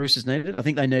kind of what the Roosters needed. I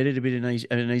think they needed a bit of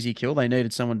an easy kill. They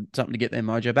needed something to get their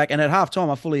mojo back. And at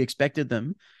halftime, I fully expected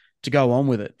them to go on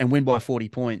with it and win by 40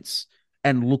 points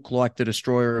and look like the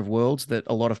destroyer of worlds that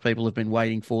a lot of people have been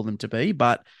waiting for them to be.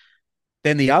 But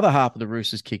then the other half of the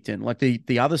Roosters kicked in, like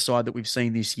the other side that we've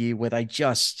seen this year, where they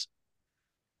just,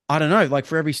 I don't know, like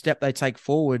for every step they take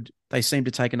forward, they seem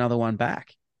to take another one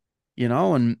back,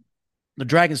 and the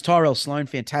Dragons, Tyrell Sloan,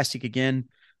 fantastic again.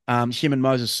 Him and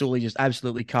Moses Sully just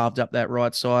absolutely carved up that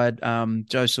right side.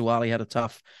 Joe Suwali had a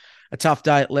tough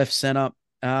day at left centre.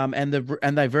 And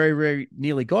they very, very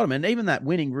nearly got him. And even that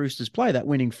winning Roosters play, that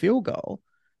winning field goal,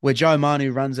 where Joe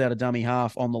Manu runs out a dummy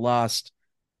half on the last,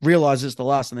 realizes it's the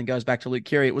last, and then goes back to Luke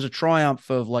Keary. It was a triumph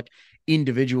of like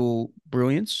individual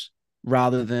brilliance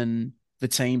rather than the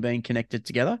team being connected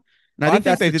together. And I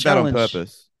think they did that on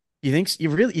purpose. You think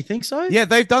you think so? Yeah,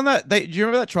 they've done that. Do you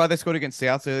remember that try they scored against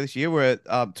South earlier this year, where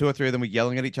 2 or 3 of them were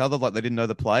yelling at each other like they didn't know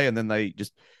the play, and then they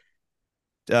just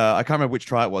I can't remember which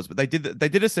try it was, but they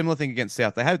did a similar thing against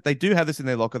South. They do have this in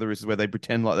their locker, the Roosters, where they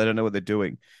pretend like they don't know what they're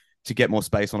doing to get more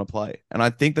space on a play, and I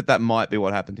think that might be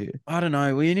what happened here. I don't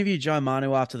know. We interviewed Joe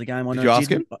Manu after the game. Did you ask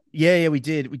him? Yeah, we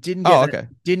did. We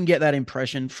didn't get that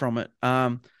impression from it.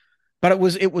 But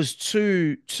it was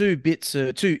two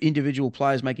individual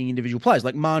players making individual plays,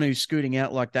 like Manu scooting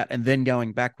out like that and then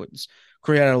going backwards,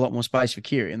 created a lot more space for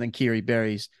Keary, and then Keary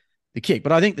buries the kick.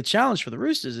 But I think the challenge for the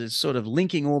Roosters is sort of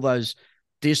linking all those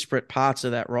disparate parts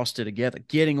of that roster together,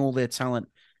 getting all their talent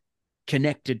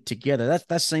connected together.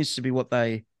 That seems to be what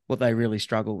they really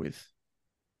struggle with.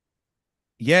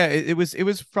 Yeah, it was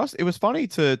funny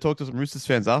to talk to some Roosters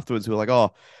fans afterwards who were like,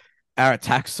 "Oh, our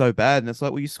attack's so bad," and it's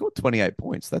like, well, you scored 28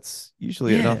 points. That's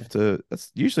usually enough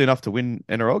to win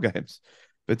NRL games.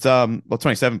 But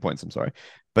 27 points. I'm sorry,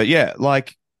 but yeah,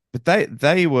 but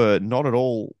they were not at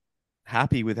all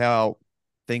happy with how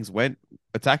things went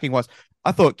attacking wise.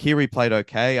 I thought Keary played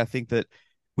okay. I think that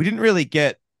we didn't really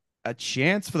get a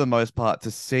chance for the most part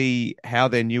to see how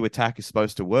their new attack is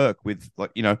supposed to work with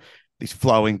these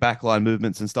flowing backline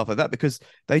movements and stuff like that, because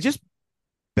they just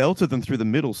belted them through the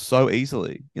middle so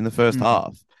easily in the first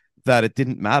half that it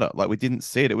didn't matter. Like, we didn't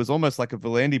see it. It was almost like a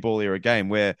Volandi ball era game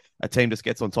where a team just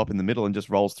gets on top in the middle and just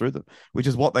rolls through them, which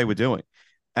is what they were doing.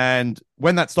 And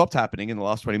when that stopped happening in the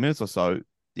last 20 minutes or so,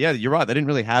 yeah, you're right. They didn't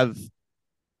really have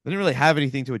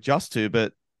anything to adjust to,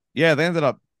 but yeah, they ended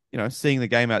up, seeing the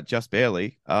game out just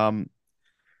barely. But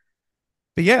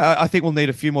yeah, I think we'll need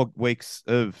a few more weeks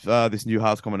of this new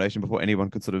halves combination before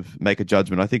anyone could sort of make a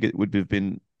judgment. I think it would have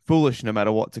been foolish no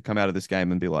matter what to come out of this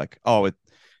game and be like, oh,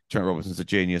 Trent Robinson's a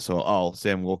genius, or oh,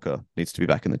 Sam Walker needs to be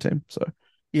back in the team. So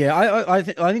yeah, I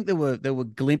think there were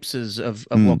glimpses of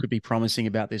what could be promising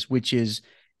about this, which is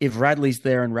if Radley's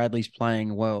there and Radley's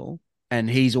playing well, and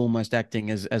he's almost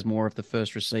acting as more of the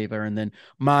first receiver, and then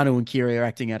Manu and Keary are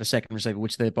acting at a second receiver,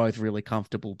 which they're both really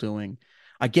comfortable doing.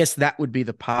 I guess that would be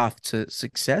the path to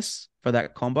success for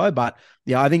that combo. But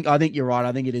yeah, I think you're right.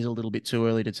 I think it is a little bit too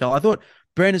early to tell. I thought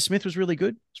Brandon Smith was really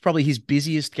good. It's probably his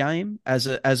busiest game as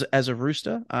a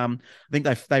Rooster. I think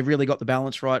they really got the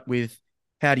balance right with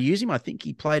how to use him. I think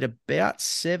he played about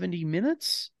 70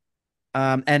 minutes.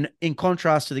 And in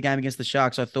contrast to the game against the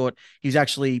Sharks, I thought he was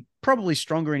actually probably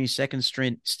stronger in his second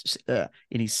stint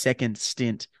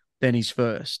than his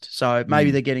first. So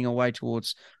maybe they're getting away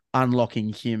towards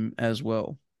unlocking him as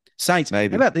well. Saints,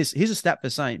 maybe. How about this? Here's a stat for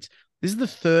Saints. This is the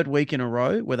third week in a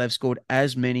row where they've scored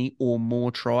as many or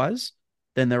more tries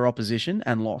than their opposition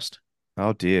and lost.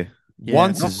 Oh dear. Yeah,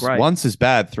 once is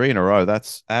bad. 3 in a row.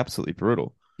 That's absolutely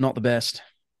brutal. Not the best.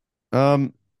 Yeah,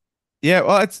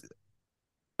 well,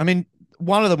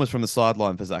 one of them was from the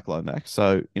sideline for Zach Lomax,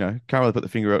 so can't really put the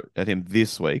finger at him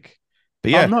this week.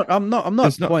 But yeah, I'm not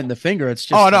pointing the finger. It's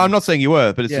just I'm not saying you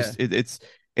were, but it's just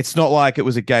it's not like it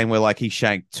was a game where like he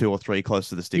shanked 2 or 3 close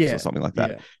to the sticks or something like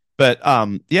that. Yeah. But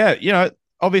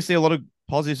obviously a lot of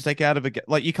positives to take out of it.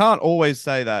 Like, you can't always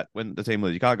say that when the team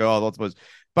loses. You can't go, oh, that's supposed.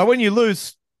 But when you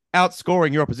lose,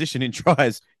 outscoring your opposition in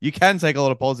tries, you can take a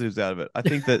lot of positives out of it. I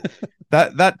think that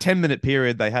that 10-minute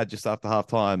period they had just after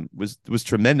halftime was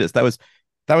tremendous. That was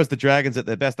the Dragons at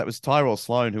their best. That was Tyrell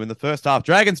Sloan, who in the first half,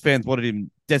 Dragons fans wanted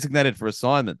him designated for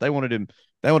assignment. They wanted him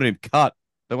cut.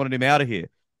 They wanted him out of here.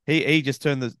 He just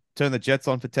turned the Jets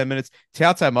on for 10 minutes.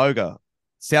 Tautau Moga,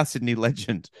 South Sydney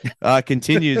legend,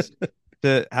 continues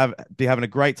to be having a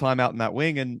great time out in that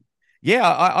wing. And yeah,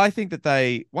 I think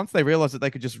that once they realized that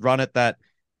they could just run at that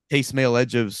piecemeal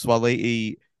edge of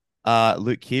Swali'i,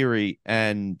 Luke Keary,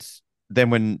 and then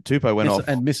when Tupou went off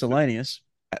and miscellaneous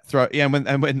when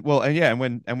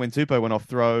Tupou went off,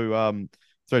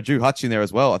 throw Drew Hutch in there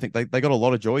as well. I think they got a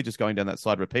lot of joy just going down that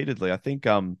side repeatedly. I think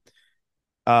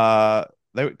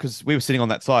because we were sitting on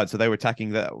that side, so they were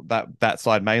attacking that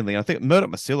side mainly. And I think Murdoch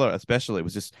Masilla especially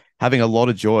was just having a lot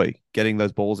of joy getting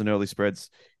those balls in early spreads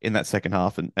in that second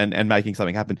half and making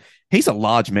something happen. He's a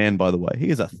large man, by the way. He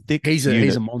is a thick He's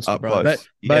unit a monster, up bro. close.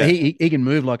 But he can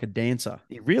move like a dancer.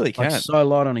 He really Like can. so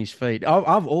light on his feet.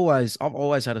 I've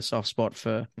always had a soft spot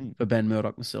for Ben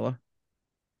Murdoch Masilla.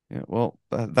 Yeah, well,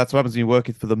 that's what happens when you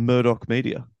work for the Murdoch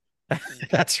media.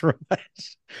 That's right.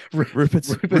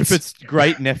 Rupert's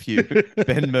great nephew,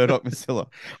 Ben Murdoch Masilla.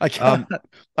 I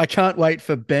can't wait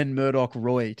for Ben Murdoch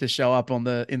Roy to show up in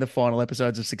the final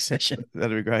episodes of Succession.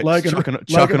 That'd be great. Logan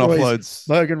offloads.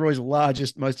 Logan Roy's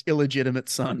largest, most illegitimate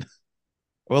son.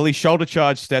 Well, he shoulder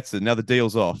charged Stetson. Now the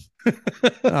deal's off.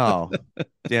 Oh,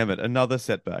 damn it. Another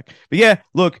setback. But yeah,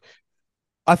 look,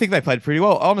 I think they played pretty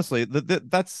well. Honestly,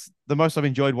 that's the most I've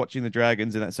enjoyed watching the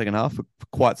Dragons in that second half for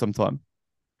quite some time.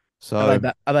 So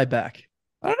are they back?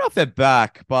 I don't know if they're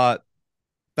back, but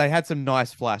they had some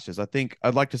nice flashes. I think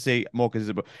I'd like to see more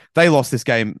because they lost this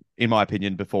game, in my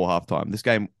opinion, before halftime. This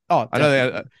game, I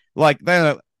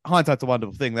know hindsight's a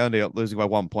wonderful thing. They ended up losing by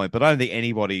 1 point, but I don't think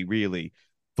anybody really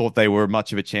thought they were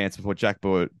much of a chance before Jack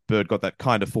Bird got that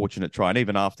kind of fortunate try. And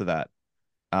even after that,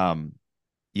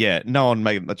 no one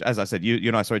made much. As I said, you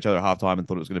and I saw each other at halftime and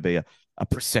thought it was going to be a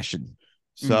procession.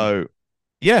 So,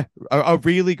 yeah, a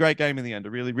really great game in the end. I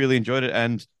really, really enjoyed it.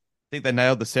 And I think they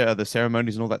nailed the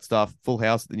ceremonies and all that stuff. Full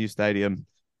house at the new stadium.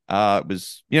 It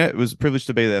was a privilege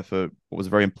to be there for what was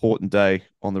a very important day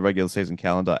on the regular season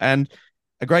calendar and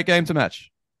a great game to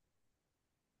match.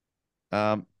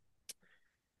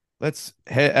 Let's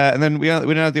head, and then we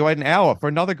don't have to wait an hour for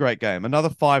another great game, another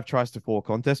 5-4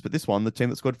 contest. But this one, the team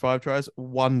that scored 5 tries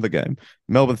won the game.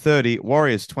 Melbourne 30,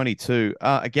 Warriors 22.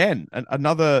 Again,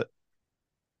 another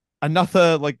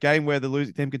like game where the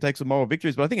losing team can take some moral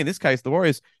victories. But I think in this case, the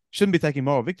Warriors shouldn't be taking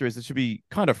moral victories. They should be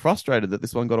kind of frustrated that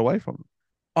this one got away from them.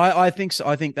 I think so.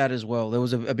 I think that as well. There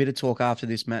was a bit of talk after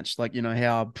this match, like,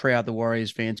 how proud the Warriors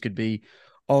fans could be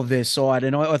of their side,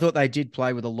 and I thought they did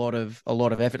play with a lot of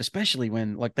effort, especially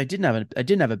when like they didn't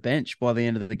have a bench by the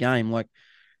end of the game. Like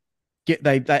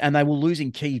they were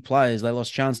losing key players. They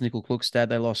lost Chance Nickel-Klukstad.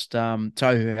 They lost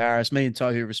Tohu Harris. Me and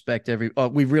Tohu respect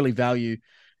we really value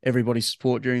everybody's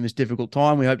support during this difficult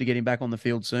time. We hope to get him back on the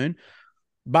field soon.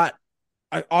 But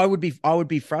I would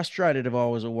be frustrated if I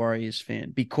was a Warriors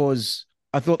fan because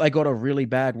I thought they got a really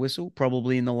bad whistle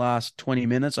probably in the last 20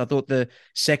 minutes. I thought the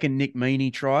second Nick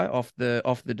Meaney try off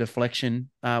the deflection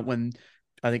when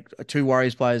I think 2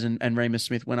 Warriors players and Remus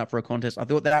Smith went up for a contest. I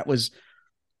thought that was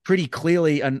pretty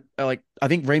clearly, and like I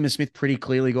think Remus Smith pretty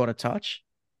clearly got a touch,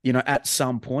 at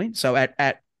some point. So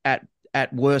at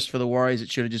worst for the Warriors,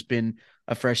 it should have just been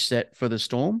a fresh set for the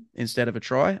Storm instead of a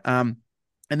try. And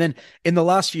then in the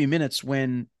last few minutes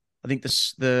when I think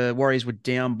the Warriors were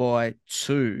down by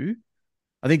 2,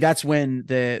 I think that's when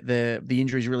the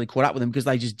injuries really caught up with them because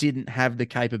they just didn't have the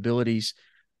capabilities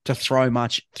to throw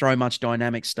much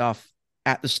dynamic stuff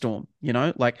at the Storm.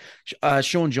 Like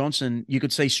Sean Johnson, you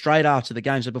could see straight after the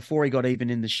game. So before he got even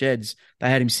in the sheds,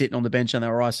 they had him sitting on the bench and they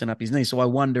were icing up his knee. So I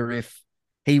wonder if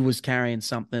he was carrying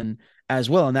something as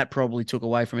well, and that probably took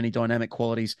away from any dynamic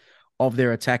qualities of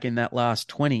their attack in that last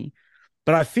 20.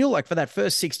 But I feel like for that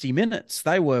first 60 minutes,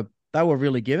 they were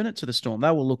really giving it to the Storm.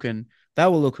 They were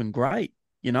looking great.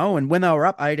 And when they were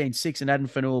up 18-6 and Adam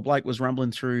Fanua-Blake was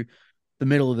rumbling through the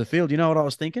middle of the field, you know what I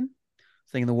was thinking?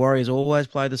 Thinking the Warriors always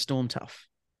play the Storm tough.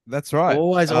 That's right.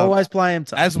 Always play them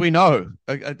tough. As we know,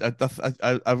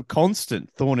 a constant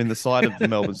thorn in the side of the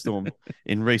Melbourne Storm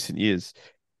in recent years.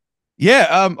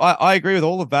 Yeah, I agree with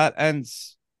all of that. And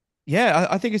yeah,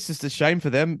 I think it's just a shame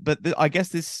for them. But I guess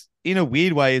this, in a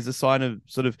weird way, is a sign of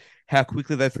sort of how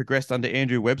quickly they've progressed under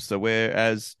Andrew Webster,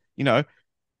 whereas,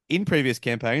 in previous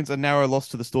campaigns, a narrow loss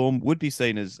to the Storm would be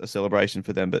seen as a celebration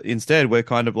for them. But instead, we're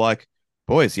kind of like,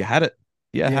 boys, you had it.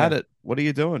 You had it. What are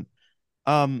you doing?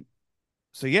 So,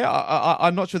 yeah,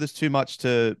 I'm not sure there's too much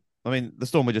to... I mean, the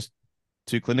Storm were just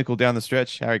too clinical down the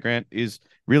stretch. Harry Grant is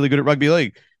really good at rugby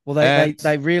league. Well,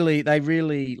 they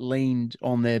really leaned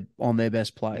on their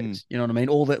best players. You know what I mean?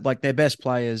 All that, like their best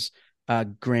players,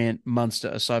 Grant,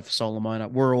 Munster, Asafa Solomona,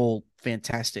 were all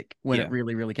fantastic when it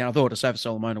really, really counted. I thought Asafa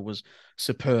Solomona was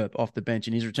superb off the bench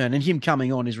in his return, and him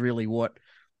coming on is really what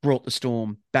brought the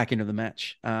Storm back into the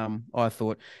match. I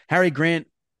thought Harry Grant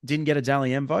didn't get a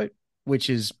Dally M vote, which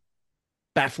is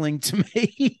baffling to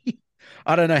me.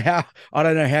 I don't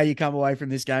know how you come away from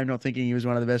this game not thinking he was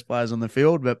one of the best players on the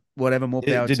field, but whatever, more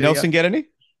power to you. Did Nelson get any?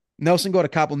 Nelson got a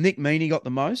couple. Nick Meaney got the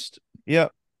most. Yeah.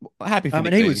 Happy for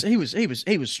Nick Meaney.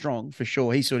 He was strong for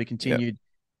sure. He sort of continued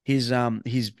his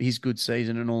good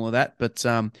season and all of that. But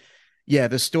yeah,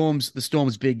 the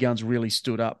Storm's big guns really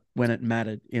stood up when it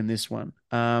mattered in this one.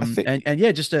 I think, And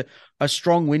yeah, just a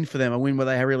strong win for them, a win where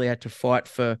they really had to fight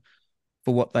for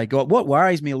what they got. What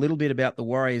worries me a little bit about the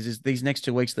Warriors is these next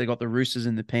 2 weeks they got the Roosters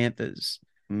and the Panthers,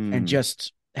 and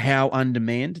just how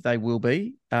undermanned they will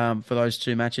be for those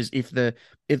two matches if the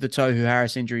Tohu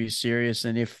Harris injury is serious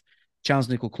and if Charles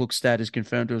Nickel-Klukstad is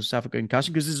confirmed to have suffered a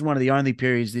concussion, because this is one of the only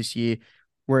periods this year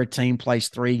where a team plays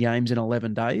 3 games in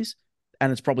 11 days,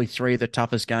 and it's probably 3 of the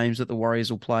toughest games that the Warriors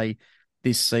will play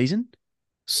this season.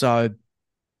 So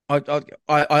I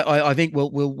think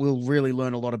we'll really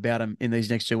learn a lot about them in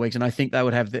these next 2 weeks, and I think they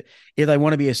would have if they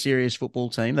want to be a serious football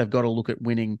team, they've got to look at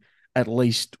winning at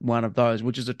least one of those,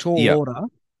 which is a tall order.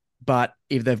 But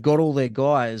if they've got all their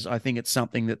guys, I think it's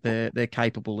something that they're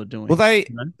capable of doing. Well,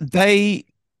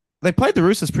 they played the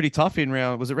Roosters pretty tough in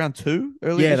round. Was it round 2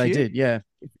 earlier? Yeah, this year? did. Yeah,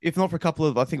 if not for a couple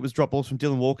of, I think it was drop balls from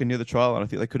Dylan Walker near the trial, and I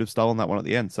think they could have stolen that one at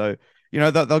the end. So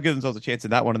they'll give themselves a chance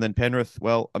in that one. And then Penrith,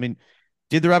 well, I mean,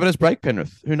 did the Rabbitohs break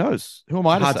Penrith? Who knows? Who am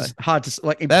I to say? Hard to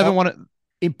like. They haven't won it.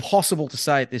 Impossible to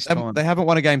say at this time. They haven't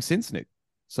won a game since, Nick.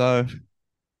 So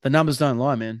the numbers don't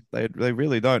lie, man. They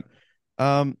really don't.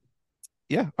 Yeah.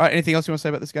 All right. Anything else you want to say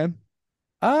about this game?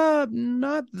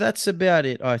 No, that's about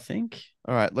it, I think.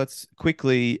 All right. Let's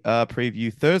quickly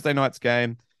preview Thursday night's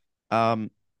game.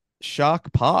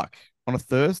 Shark Park on a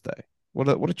Thursday. What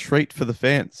a treat for the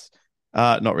fans.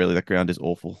 Not really. That ground is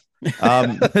awful.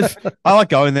 I like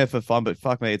going there for fun, but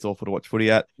fuck me, it's awful to watch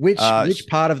footy at. Which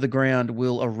part of the ground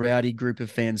will a rowdy group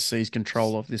of fans seize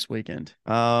control of this weekend?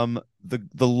 The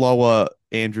lower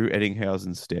Andrew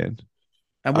Eddinghausen stand.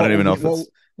 And I don't even know if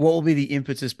what will be the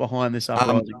impetus behind this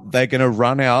uprising? They're going to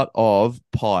run out of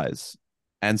pies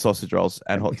and sausage rolls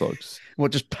and hot dogs.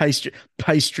 What, just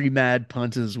pastry mad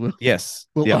punters will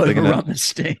overrun the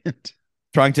stand,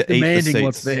 trying to eat the seats.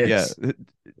 What's theirs. Yeah,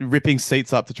 ripping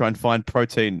seats up to try and find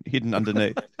protein hidden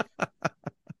underneath.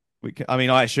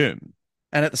 I assume.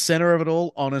 And at the center of it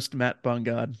all, honest Matt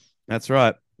Bungard. That's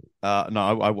right. No,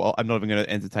 I'm not even going to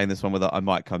entertain this one. Whether I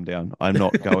might come down, I'm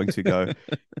not going to go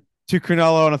to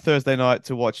Cronulla on a Thursday night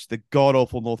to watch the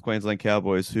god-awful North Queensland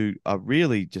Cowboys, who are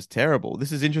really just terrible.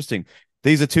 This is interesting.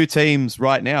 These are two teams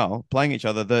right now playing each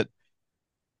other that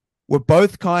were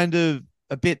both kind of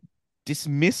a bit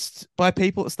dismissed by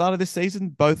people at the start of this season.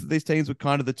 Both of these teams were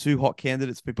kind of the two hot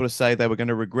candidates for people to say they were going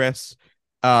to regress.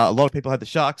 A lot of people had the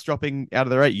Sharks dropping out of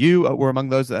their 8. You were among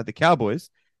those that had the Cowboys.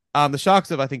 The Sharks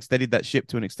have, I think, steadied that ship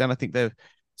to an extent. I think they've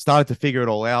started to figure it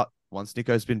all out once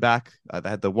Nico's been back. They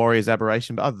had the Warriors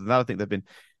aberration, but other than that, I think they've been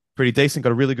pretty decent.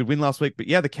 Got a really good win last week. But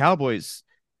yeah, the Cowboys,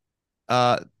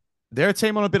 they're a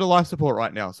team on a bit of life support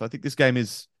right now. So I think this game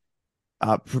is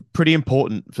pretty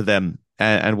important for them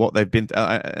and what they've been,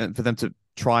 and for them to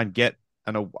try and get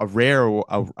a rare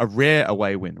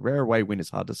away win. Rare away win is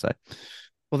hard to say.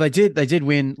 Well, they did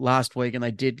win last week, and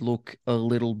they did look a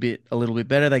little bit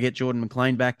better. They get Jordan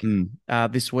McLean back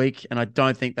this week, and I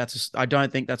don't think that's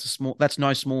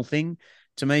no small thing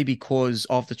to me because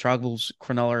of the struggles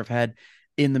Cronulla have had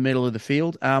in the middle of the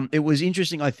field. It was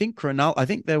interesting. I think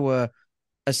there were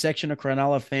a section of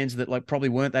Cronulla fans that probably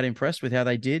weren't that impressed with how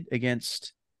they did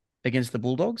against the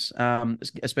Bulldogs,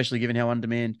 especially given how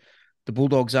undermanned the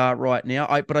Bulldogs are right now.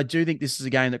 But I do think this is a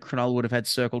game that Cronulla would have had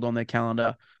circled on their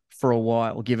calendar for a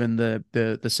while, given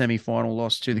the semi-final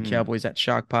loss to the Cowboys at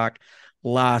Shark Park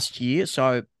last year.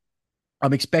 So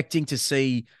I'm expecting to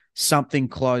see something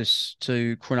close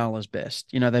to Cronulla's best.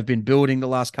 They've been building the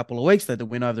last couple of weeks. They had the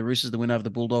win over the Roosters, the win over the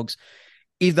Bulldogs.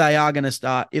 If they are going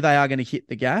to hit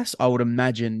the gas, I would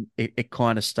imagine it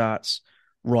kind of starts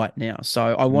right now. So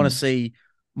I want to see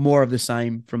more of the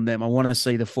same from them. I want to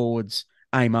see the forwards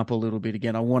aim up a little bit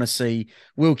again. I want to see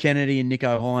Will Kennedy and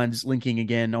Nico Hines linking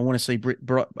again. I want to see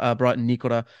Brighton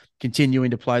Nikota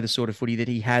continuing to play the sort of footy that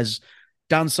he has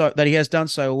done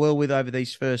so well with over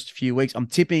these first few weeks. I'm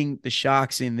tipping the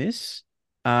Sharks in this,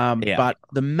 but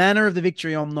the manner of the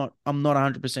victory, I'm not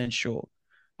 100% sure.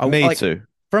 Me too.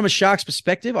 From a Sharks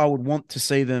perspective, I would want to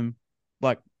see them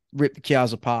rip the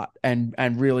cows apart and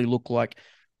really look like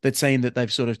the team that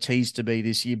they've sort of teased to be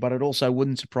this year. But it also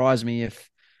wouldn't surprise me if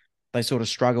they sort of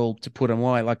struggle to put them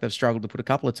away, like they've struggled to put a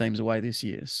couple of teams away this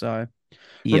year. So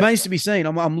remains to be seen.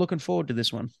 I'm looking forward to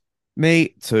this one.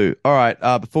 Me too. All right.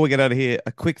 Before we get out of here,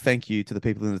 a quick thank you to the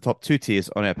people in the top 2 tiers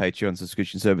on our Patreon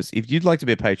subscription service. If you'd like to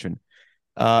be a patron,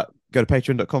 go to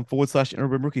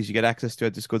patreon.com/NRLBoomRookies. You get access to our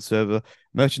Discord server,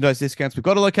 merchandise discounts. We've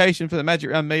got a location for the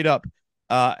Magic Round meetup,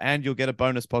 and you'll get a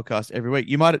bonus podcast every week.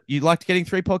 You liked getting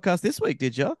 3 podcasts this week,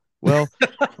 did you? Well,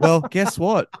 guess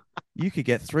what? You could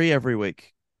get 3 every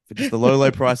week for just the low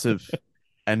price of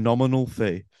a nominal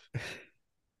fee.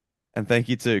 And thank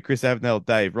you to Chris Avenell,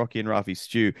 Dave, Rocky and Rafi,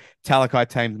 Stu, Talakai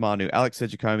Tamed Manu, Alex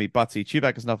Sergicomi, Butsy,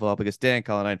 Chewbacca Snuffleupagus, Dan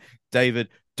Cullinane, David,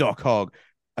 Doc Hogg,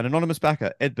 an anonymous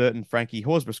backer, Ed Burton, Frankie,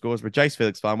 Horsburgh Scoresborough, Jace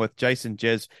Felix Farmworth, Jason,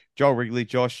 Jez, Joel Wrigley,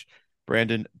 Josh,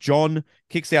 Brandon, John,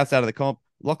 Kicks Outs Out of the Comp,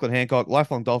 Lachlan Hancock,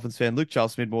 lifelong Dolphins fan, Luke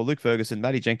Charles Smidmore, Luke Ferguson,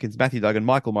 Matty Jenkins, Matthew Duggan,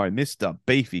 Michael Murray, Mr.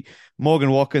 Beefy,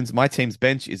 Morgan Watkins, my team's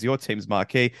bench is your team's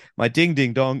marquee. My ding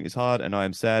ding dong is hard and I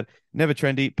am sad. Never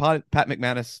Trendy, Pat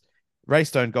McManus,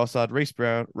 Raystone Gossard, Reese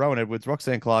Brown, Rowan Edwards,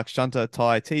 Roxanne Clark, Shunter,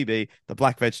 Ty, TB, The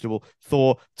Black Vegetable,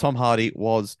 Thor, Tom Hardy,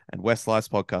 Was, and Westlife's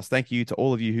podcast. Thank you to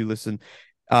all of you who listen,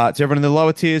 to everyone in the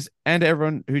lower tiers and to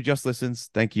everyone who just listens.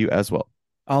 Thank you as well.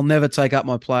 I'll never take up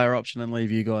my player option and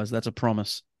leave you guys. That's a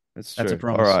promise. That's a true.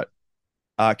 promise. All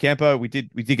right. Campo, we did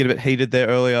get a bit heated there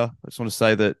earlier. I just want to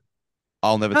say that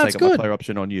I'll never take up my player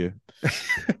option on you.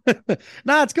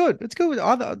 No, it's good. It's good.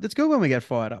 It's good when we get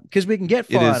fired up because we can get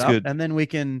fired up good. and then we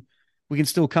can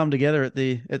still come together at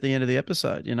the end of the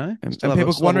episode, you know? And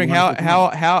people wondering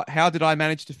how did I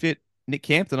manage to fit Nick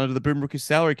Campton under the Boom Rookies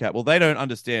salary cap? Well, they don't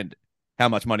understand how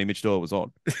much money Mitch Doyle was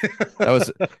on.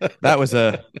 That was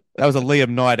a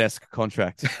Liam Knight-esque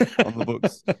contract on the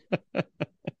books.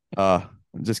 I'm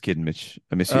just kidding, Mitch.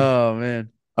 I miss you. Oh man.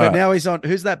 But now he's on.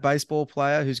 Who's that baseball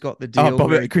player who's got the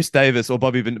deal? Chris Davis or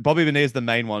Bobby Bonilla is the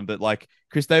main one, but like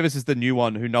Chris Davis is the new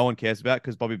one who no one cares about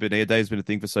because Bobby Bonilla Day has been a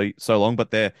thing for so long. But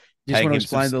they're just want to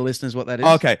explain to the listeners what that is.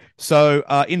 Okay, so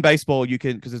in baseball you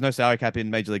can, because there's no salary cap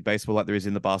in Major League Baseball like there is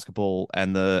in the basketball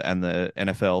and the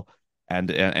NFL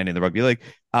and in the rugby league.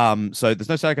 So there's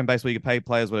no salary cap in baseball. You can pay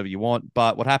players whatever you want,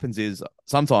 but what happens is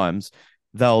sometimes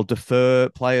they'll defer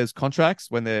players'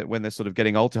 contracts when they're sort of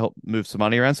getting old to help move some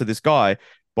money around. So this guy,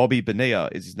 Bobby Bonilla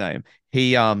is his name.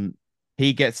 He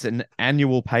gets an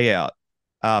annual payout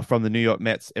from the New York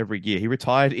Mets every year. He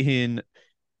retired in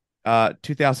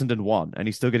 2001, and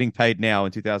he's still getting paid now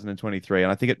in 2023. And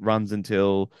I think it runs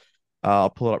until I'll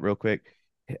pull it up real quick.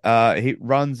 He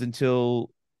runs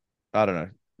until I don't know,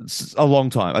 it's a long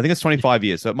time. I think it's 25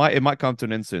 years, so it might come to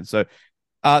an end soon. So.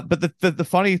 But the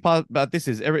funny part about this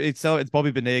is it's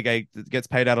Bobby Bonilla gets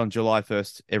paid out on July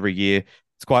 1st every year.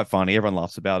 It's quite funny. Everyone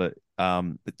laughs about it.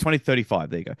 2035,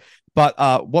 there you go.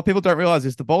 But what people don't realize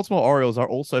is the Baltimore Orioles are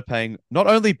also paying not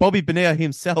only Bobby Bonilla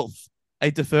himself a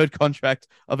deferred contract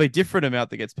of a different amount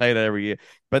that gets paid out every year,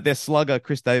 but their slugger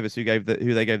Chris Davis, who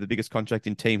they gave the biggest contract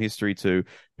in team history to,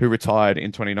 who retired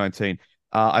in 2019.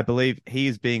 I believe he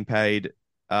is being paid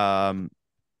until.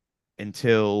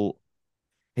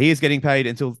 He is getting paid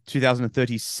until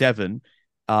 2037,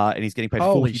 and he's getting paid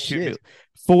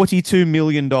 $42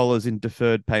 million in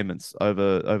deferred payments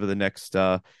over the next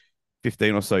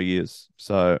 15 or so years.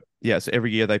 So yeah, so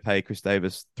every year they pay Chris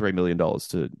Davis $3 million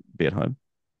to be at home.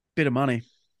 Bit of money.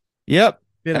 Yep.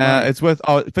 It's worth.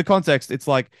 For context, it's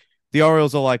like the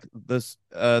Orioles are like this.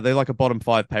 They're like a bottom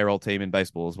 5 payroll team in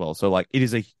baseball as well. So like it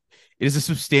is a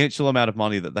substantial amount of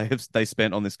money that they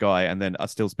spent on this guy and then are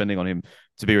still spending on him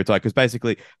to be retired. Because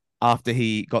basically, after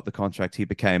he got the contract, he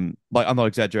became, like, I'm not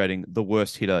exaggerating, the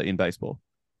worst hitter in baseball.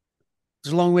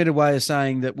 It's a long-winded way of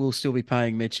saying that we'll still be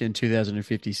paying Mitch in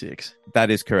 2056. That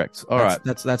is correct. All right.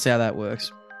 That's how that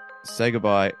works. Say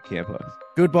goodbye, Campo.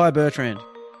 Goodbye, Bertrand.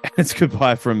 It's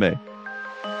goodbye from me.